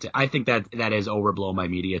impact it. I think that is overblown by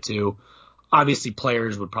media too. Obviously,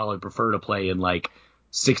 players would probably prefer to play in like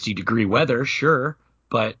 60-degree weather, sure,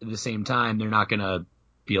 but at the same time, they're not going to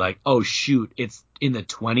be like, oh shoot, it's in the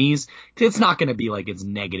 20s. It's not going to be like it's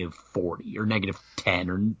 -40 or -10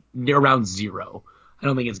 or around 0. I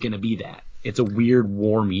don't think it's going to be that. It's a weird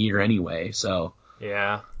warm year anyway, so.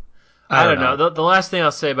 Yeah. I don't know. The last thing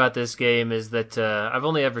I'll say about this game is that I've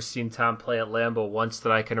only ever seen Tom play at Lambeau once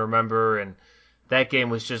that I can remember, and that game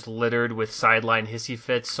was just littered with sideline hissy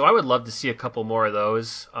fits. So I would love to see a couple more of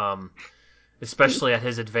those, especially at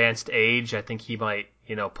his advanced age. I think he might,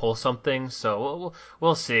 pull something. So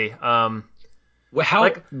we'll see.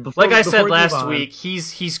 Like I said last week,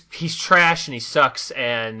 he's trash and he sucks,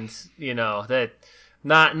 and that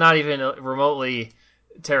not even remotely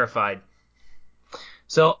terrified.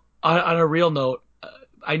 So on a real note,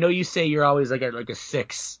 I know you say you're always like a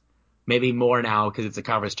 6, maybe more now because it's a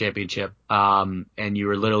conference championship. And you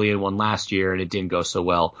were literally in one last year and it didn't go so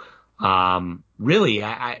well. Really,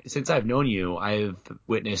 since I've known you, I've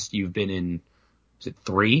witnessed you've been in, is it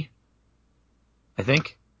 3? I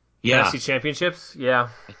think. Yeah. NFC championships? Yeah.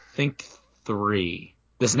 I think 3.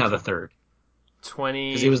 This is now the 3rd. 20.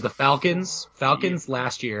 Because it was the Falcons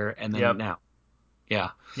last year and then now. Yeah.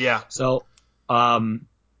 Yeah. So,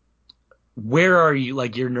 where are you,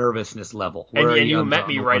 like, your nervousness level? And you met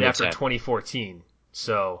me right after 2014,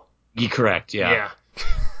 so. You're correct, yeah.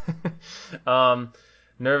 Yeah.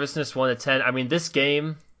 Nervousness 1 to 10. I mean, this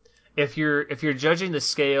game, if you're judging the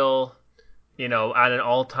scale, on an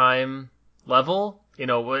all-time level,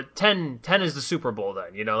 10 is the Super Bowl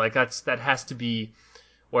then, like that has to be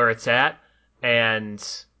where it's at. And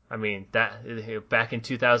I mean, that back in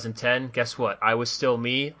 2010, guess what? I was still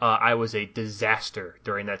me. I was a disaster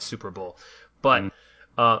during that Super Bowl. But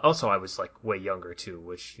also I was like way younger too,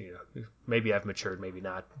 which maybe I've matured, maybe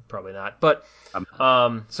not, probably not. But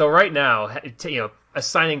so right now,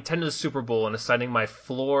 assigning 10 to the Super Bowl and assigning my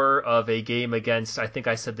floor of a game against, I think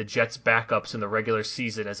I said the Jets backups in the regular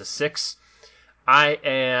season as a 6. I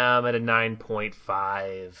am at a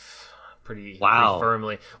 9.5 pretty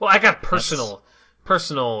firmly. Well, I got personal,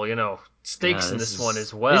 stakes in this one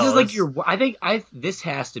as well. This is like I think this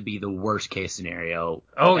has to be the worst case scenario.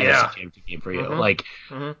 Oh yeah, championship game for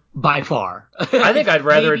you, by far. I think I'd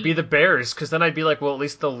rather it be the Bears because then I'd be like, well, at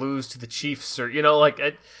least they'll lose to the Chiefs or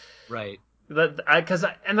right.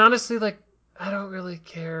 And honestly, like I don't really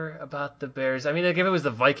care about the Bears. I mean, like if it was the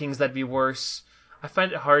Vikings, that'd be worse. I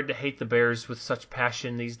find it hard to hate the Bears with such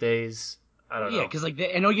passion these days. I don't know. Yeah, because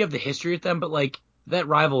I know you have the history with them, but like that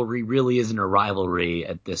rivalry really isn't a rivalry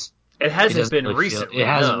at this. It hasn't been recently. It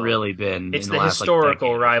hasn't really been. It's the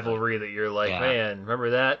historical rivalry that you're like, man,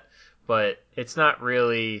 remember that? But it's not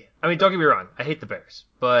really. I mean, don't get me wrong. I hate the Bears,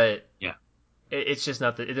 but it's just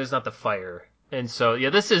not there's not the fire. And so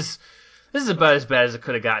this is about as bad as it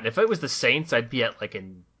could have gotten. If it was the Saints, I'd be at like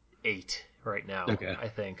an 8 right now. Okay. I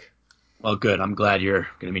think. Well, good. I'm glad you're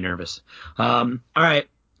going to be nervous. All right.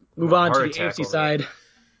 Move on to the AFC side.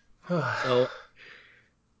 So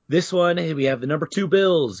this one, we have the number 2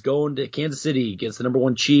 Bills going to Kansas City against the number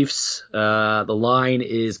 1 Chiefs. The line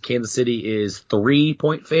is Kansas City is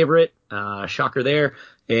 3-point favorite. Shocker there.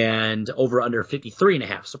 And over under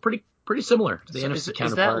 53.5. So pretty similar to the NFC counterpart.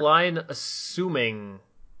 Is that line assuming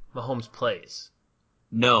Mahomes plays?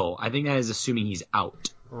 No, I think that is assuming he's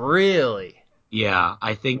out. Really? Yeah,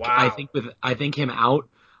 I think him out.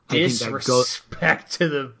 Disrespect to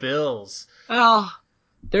the Bills. Well,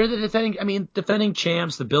 they're the defending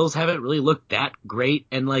champs. The Bills haven't really looked that great,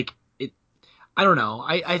 and like it, I don't know.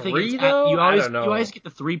 I think you always get the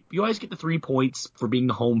 3. You always get the 3 points for being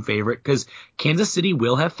the home favorite because Kansas City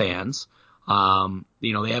will have fans. They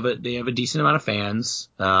have a decent amount of fans.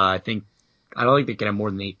 I don't think they can have more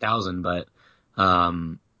than 8,000, but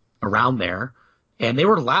around there. And they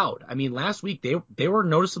were loud. I mean, last week they were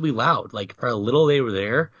noticeably loud. Like for a little they were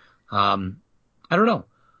there. I don't know.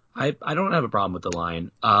 I don't have a problem with the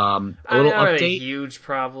line. A little update. Have a huge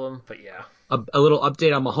problem, but yeah. A little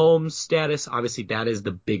update on Mahomes' status. Obviously, that is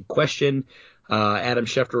the big question. Adam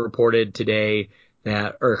Schefter reported today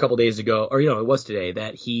or a couple days ago, it was today,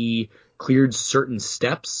 that he cleared certain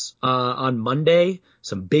steps on Monday,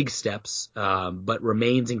 some big steps, but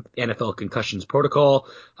remains in NFL concussions protocol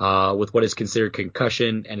with what is considered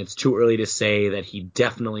concussion, and it's too early to say that he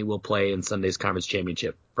definitely will play in Sunday's conference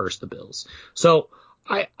championship versus the Bills. So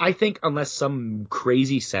I think unless some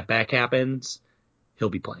crazy setback happens, he'll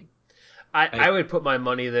be playing. I would put my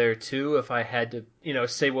money there too if I had to,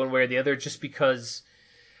 say one way or the other, just because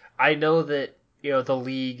I know that, the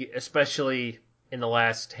league, especially in the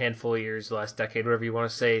last handful of years, the last decade, whatever you want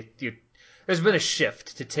to say, there's been a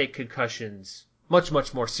shift to take concussions much,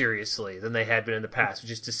 much more seriously than they had been in the past, which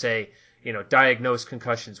is to say, diagnose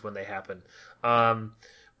concussions when they happen.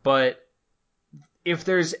 But if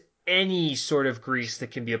there's any sort of grease that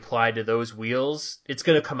can be applied to those wheels, it's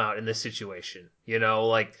going to come out in this situation.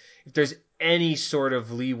 Like if there's any sort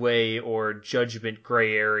of leeway or judgment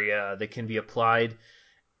gray area that can be applied,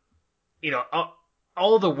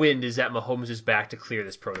 all the wind is at Mahomes' back to clear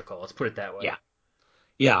this protocol. Let's put it that way.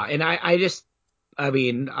 Yeah. And I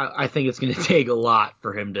think it's going to take a lot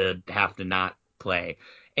for him to have to not play.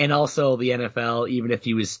 And also the NFL, even if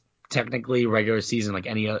he was technically regular season, like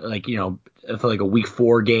any, like, for like a week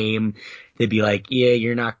 4 game, they'd be like, yeah,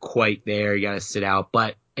 you're not quite there. You got to sit out.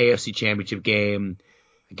 But AFC Championship game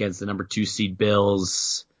against the number 2 seed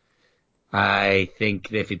Bills, I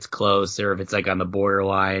think if it's close or if it's like on the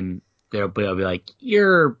borderline, they'll be like,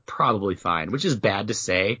 you're probably fine, which is bad to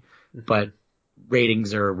say, but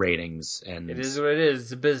ratings are ratings, and it is what it is.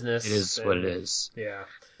 It's a business. It is what it is. Yeah.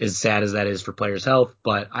 As sad as that is for players' health,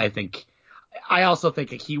 but I also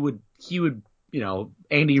think he would,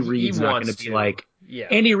 Andy Reid's not going to be like,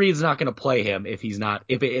 Andy Reid's not going to play him if he's not,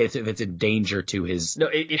 if it's a danger to his. No,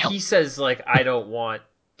 if health. he says like, I don't want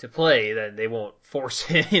to play, then they won't force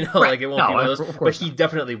him, Right. like it won't be one of those, of but he not.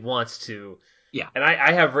 definitely wants to. Yeah. And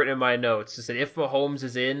I have written in my notes to say if Mahomes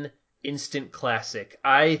is in, instant classic.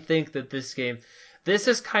 I think that this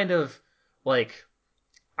is kind of like,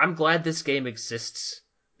 I'm glad this game exists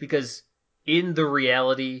because in the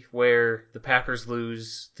reality where the Packers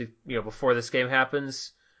lose, before this game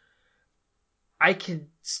happens, I can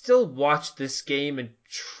still watch this game and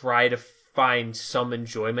try to find some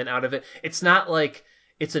enjoyment out of it. It's not like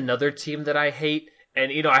it's another team that I hate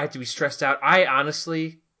and, I have to be stressed out. I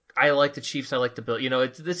like the Chiefs. I like the Bills.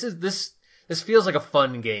 This feels like a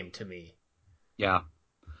fun game to me. Yeah.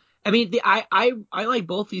 I mean, I like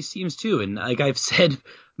both these teams too, and like I've said,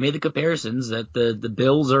 made the comparisons that the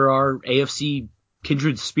Bills are our AFC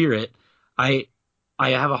kindred spirit. I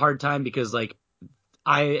have a hard time because like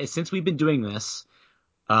since we've been doing this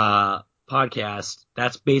podcast,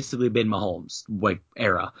 that's basically been Mahomes like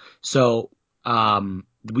era. So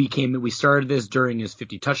we started this during his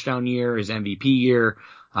 50 touchdown year, his MVP year.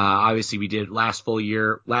 Obviously we did last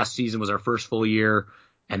season was our first full year,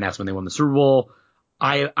 and that's when they won the Super Bowl.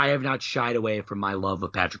 I have not shied away from my love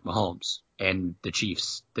of Patrick Mahomes and the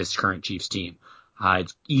Chiefs, this current Chiefs team.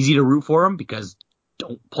 It's easy to root for them because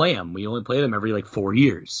don't play them. We only play them every like 4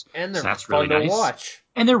 years. And they're so that's fun really to nice. watch.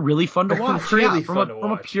 And they're really fun to watch.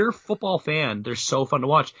 From a pure football fan, they're so fun to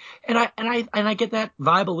watch. And I get that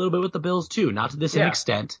vibe a little bit with the Bills too, not to the same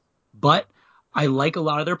extent, but I like a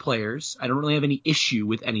lot of their players. I don't really have any issue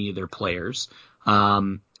with any of their players.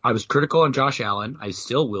 I was critical on Josh Allen. I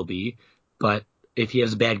still will be, but if he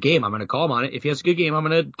has a bad game, I'm going to call him on it. If he has a good game, I'm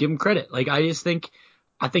going to give him credit. Like, I think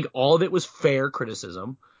all of it was fair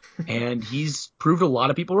criticism, and he's proved a lot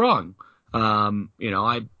of people wrong. I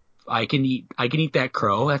can eat that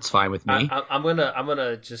crow. That's fine with me. I'm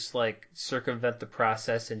gonna just like circumvent the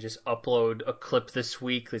process and just upload a clip this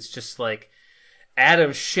week that's just like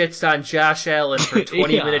Adam shits on Josh Allen for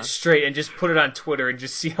 20 minutes straight and just put it on Twitter and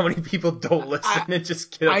just see how many people don't listen and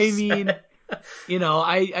just get upset. I mean,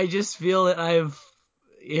 I just feel that I've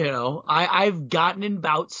gotten in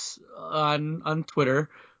bouts on Twitter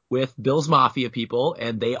with Bills Mafia people,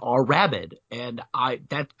 and they are rabid, and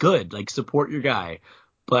that's good. Like, support your guy,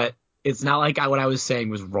 but it's not like what I was saying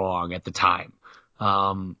was wrong at the time.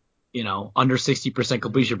 Under 60%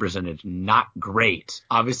 completion percentage, not great.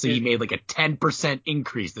 Obviously, he made like a 10%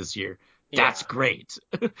 increase this year. That's great.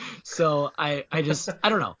 So I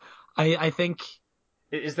don't know. I think.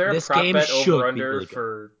 Is there a prop bet over under really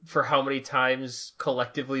for how many times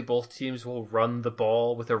collectively both teams will run the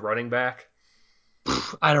ball with a running back?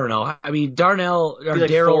 I don't know. I mean, Darnell or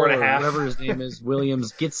like Daryl or whatever his name is,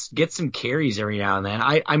 Williams gets some carries every now and then.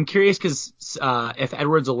 I'm curious because if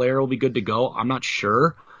Edwards-Helaire will be good to go, I'm not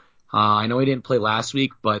sure. I know he didn't play last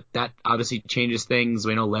week, but that obviously changes things.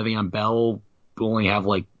 We know Le'Veon Bell will only have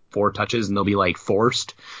like 4 touches and they'll be like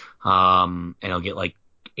forced, and he'll get like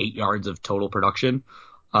 8 yards of total production.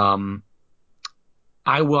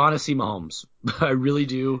 I want to see Mahomes. I really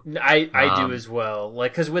do. I do as well.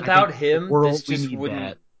 Like, because without him, this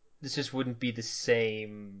just wouldn't be the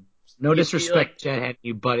same. No disrespect to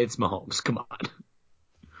Henry, but it's Mahomes. Come on.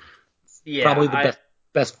 Yeah, probably the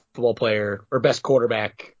best football player or best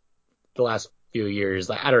quarterback the last few years.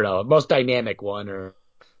 Like, I don't know, most dynamic one or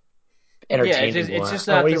entertaining one. It's just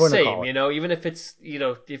not the same, Even if it's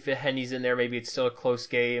if Henny's in there, maybe it's still a close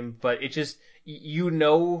game. But it just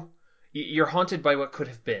you're haunted by what could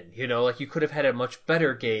have been. Like you could have had a much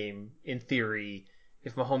better game in theory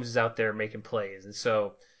if Mahomes is out there making plays. And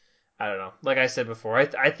so I don't know. Like I said before,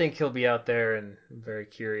 I think he'll be out there, and I'm very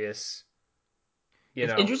curious.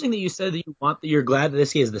 It's interesting that you said that you're glad that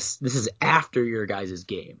this is after your guys'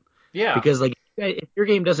 game. Yeah. Because like if your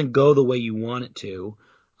game doesn't go the way you want it to,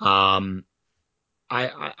 I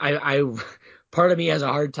part of me has a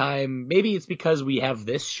hard time. Maybe it's because we have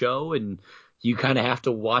this show and you kind of have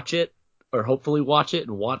to watch it or hopefully watch it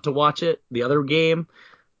and want to watch it, the other game,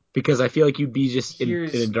 because I feel like you'd be just in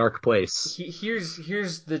a dark place.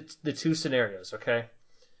 Here's the 2 scenarios, okay?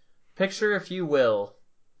 Picture, if you will,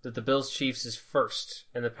 that the Bills-Chiefs is first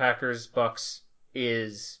and the Packers-Bucks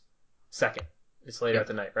is second. It's later at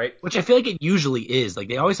the night, right? Which I feel like it usually is. Like,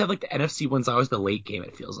 they always have, like, the NFC one's always the late game,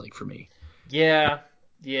 it feels like, for me. Yeah.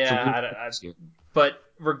 But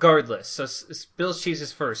regardless, so Bills-Chiefs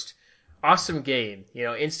is first. Awesome game.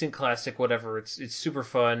 Instant classic, whatever. It's super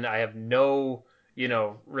fun. I have no,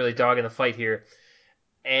 really dog in the fight here.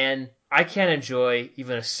 And I can't enjoy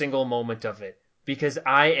even a single moment of it because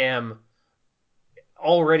I am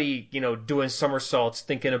already, doing somersaults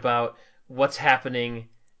thinking about what's happening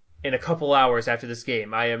in a couple hours after this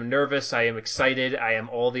game. I am nervous. I am excited. I am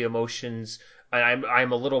all the emotions.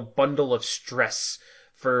 I'm a little bundle of stress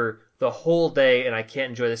for the whole day, and I can't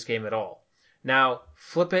enjoy this game at all. Now,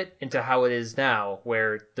 flip it into how it is now,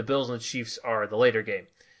 where the Bills and the Chiefs are the later game.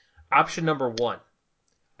 Option number 1.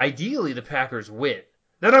 Ideally, the Packers win.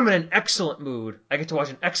 Then I'm in an excellent mood. I get to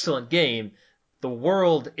watch an excellent game. The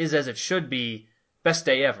world is as it should be. Best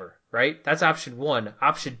day ever, right? That's option 1.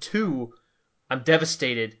 Option 2, I'm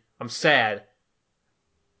devastated. I'm sad.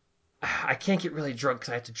 I can't get really drunk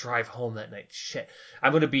because I have to drive home that night. Shit.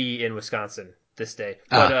 I'm going to be in Wisconsin this day.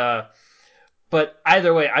 But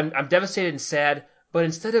either way, I'm devastated and sad. But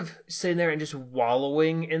instead of sitting there and just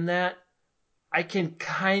wallowing in that, I can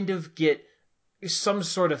kind of get some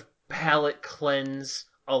sort of palate cleanse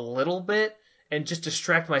a little bit and just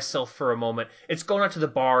distract myself for a moment. It's going out to the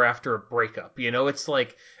bar after a breakup, It's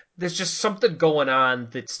like there's just something going on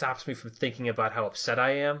that stops me from thinking about how upset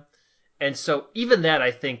I am. And so even that,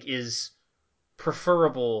 I think, is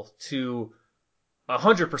preferable to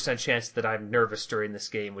 100% chance that I'm nervous during this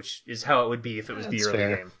game, which is how it would be if it was the early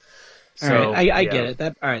game. So, all right, I get it.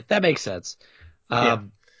 All right, that makes sense.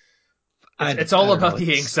 It's all about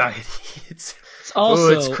the anxiety. It's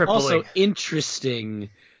also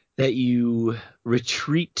interesting that you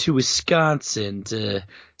retreat to Wisconsin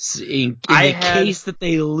in case that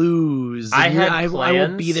they lose. I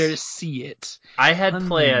won't be there to see it. I had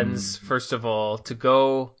plans, first of all, to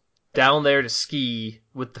go down there to ski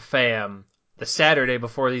with the fam the Saturday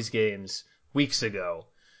before these games weeks ago.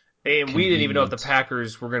 And we didn't even know if the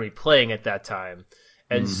Packers were going to be playing at that time.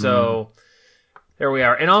 And so there we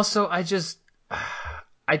are. And also, I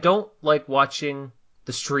don't like watching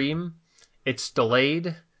the stream. It's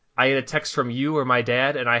delayed. I get a text from you or my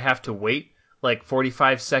dad, and I have to wait like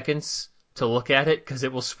 45 seconds to look at it because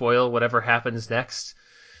it will spoil whatever happens next.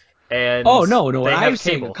 And no! What I was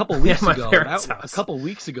saying a couple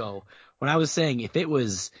weeks ago, when I was saying if it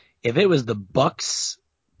was the Bucks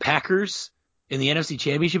Packers in the NFC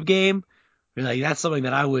Championship game, like that's something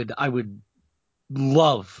that I would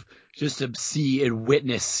love just to see and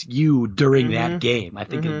witness you during that game. I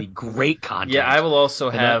think it'd be great content. Yeah, I will also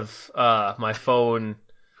have my phone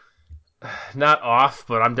not off,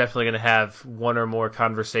 but I'm definitely going to have one or more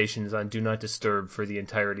conversations on Do Not Disturb for the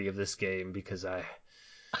entirety of this game because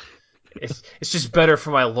it's just better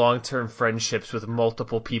for my long-term friendships with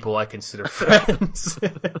multiple people I consider friends.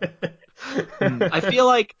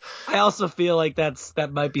 I also feel like that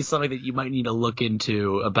might be something that you might need to look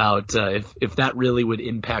into about if that really would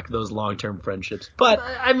impact those long-term friendships. But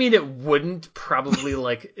I mean, it wouldn't probably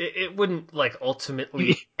it wouldn't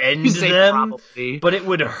ultimately end them, probably, but it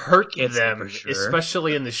would hurt them, sure.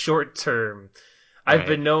 Especially in the short term. Right.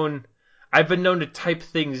 I've been known to type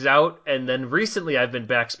things out, and then recently I've been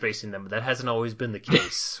backspacing them, but that hasn't always been the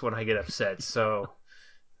case when I get upset. So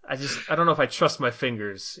I don't know if I trust my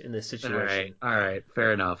fingers in this situation. All right,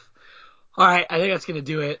 fair enough. All right, I think that's going to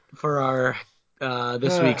do it for our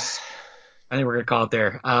this week's. I think we're going to call it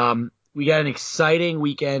there. We got an exciting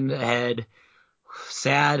weekend ahead.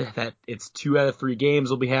 Sad that it's 2 out of 3 games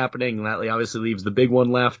will be happening. That obviously leaves the big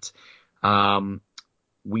one left. I'm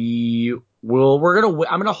going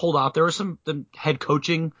to hold off. There were some head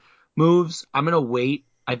coaching moves. I'm going to wait.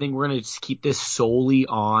 I think we're going to keep this solely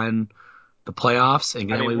on the playoffs, and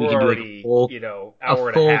that way we can do a full, hour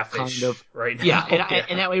and a half kind of right now. Yeah,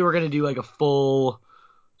 and that way we're going to do a full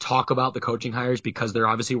talk about the coaching hires because there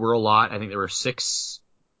obviously were a lot. I think there were 6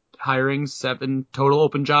 hirings, 7 total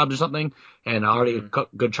open jobs or something, and already a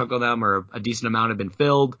good chunk of them or a decent amount have been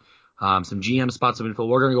filled. Some GM spots have been filled.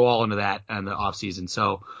 We're going to go all into that in the off season,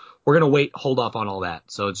 so we're going to hold off on all that.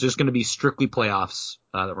 So it's just going to be strictly playoffs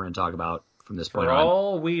that we're going to talk about from this point on. For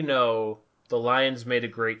all we know, the Lions made a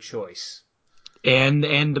great choice. And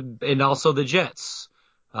also the Jets.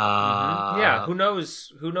 Yeah, who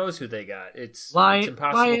knows who they got? It's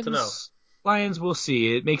impossible to know. Lions, we'll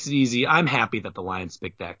see. It makes it easy. I'm happy that the Lions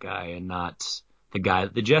picked that guy and not the guy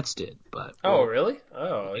that the Jets did. But really?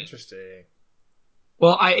 Oh, interesting.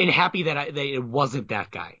 Well, I'm happy that it wasn't that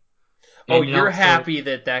guy. And you're happy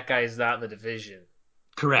that guy is not in the division.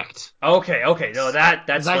 Correct. Okay. No, that's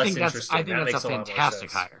less interesting. I think That that's a makes a lot more fantastic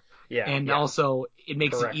sense. hire. Yeah. And Yeah. also, it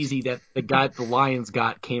makes it Correct. easy that the Lions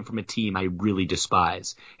got came from a team I really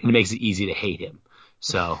despise, and it makes it easy to hate him.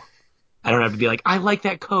 So I don't have to be like, I like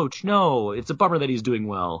that coach. No, it's a bummer that he's doing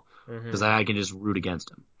well because I can just root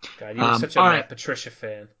against him. God, you were such a all Matt right. Patricia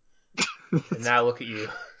fan, and now look at you.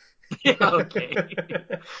 Yeah, okay.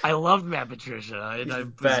 I loved Matt Patricia, and He's I the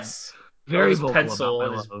was best. very His vocal about pencil my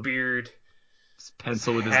and his love. beard, His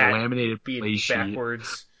pencil with his hat laminated being play sheet.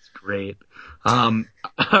 backwards. It's great. All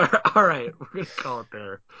right, we're gonna call it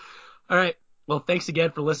there. All right. Well, thanks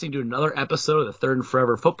again for listening to another episode of the Third and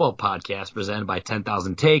Forever Football Podcast presented by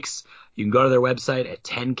 10,000 Takes. You can go to their website at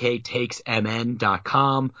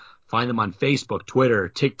 10ktakesmn.com. Find them on Facebook, Twitter,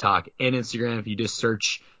 TikTok, and Instagram if you just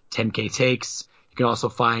search 10K Takes. You can also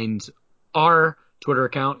find our Twitter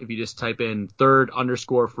account if you just type in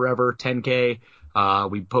third_forever 10K.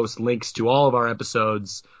 We post links to all of our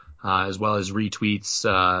episodes as well as retweets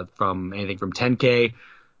from anything from 10K.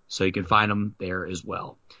 So you can find them there as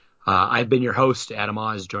well. I've been your host, Adam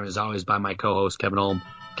Oz, joined as always by my co-host, Kevin Olm.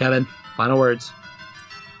 Kevin, final words.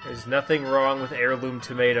 There's nothing wrong with heirloom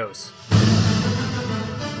tomatoes.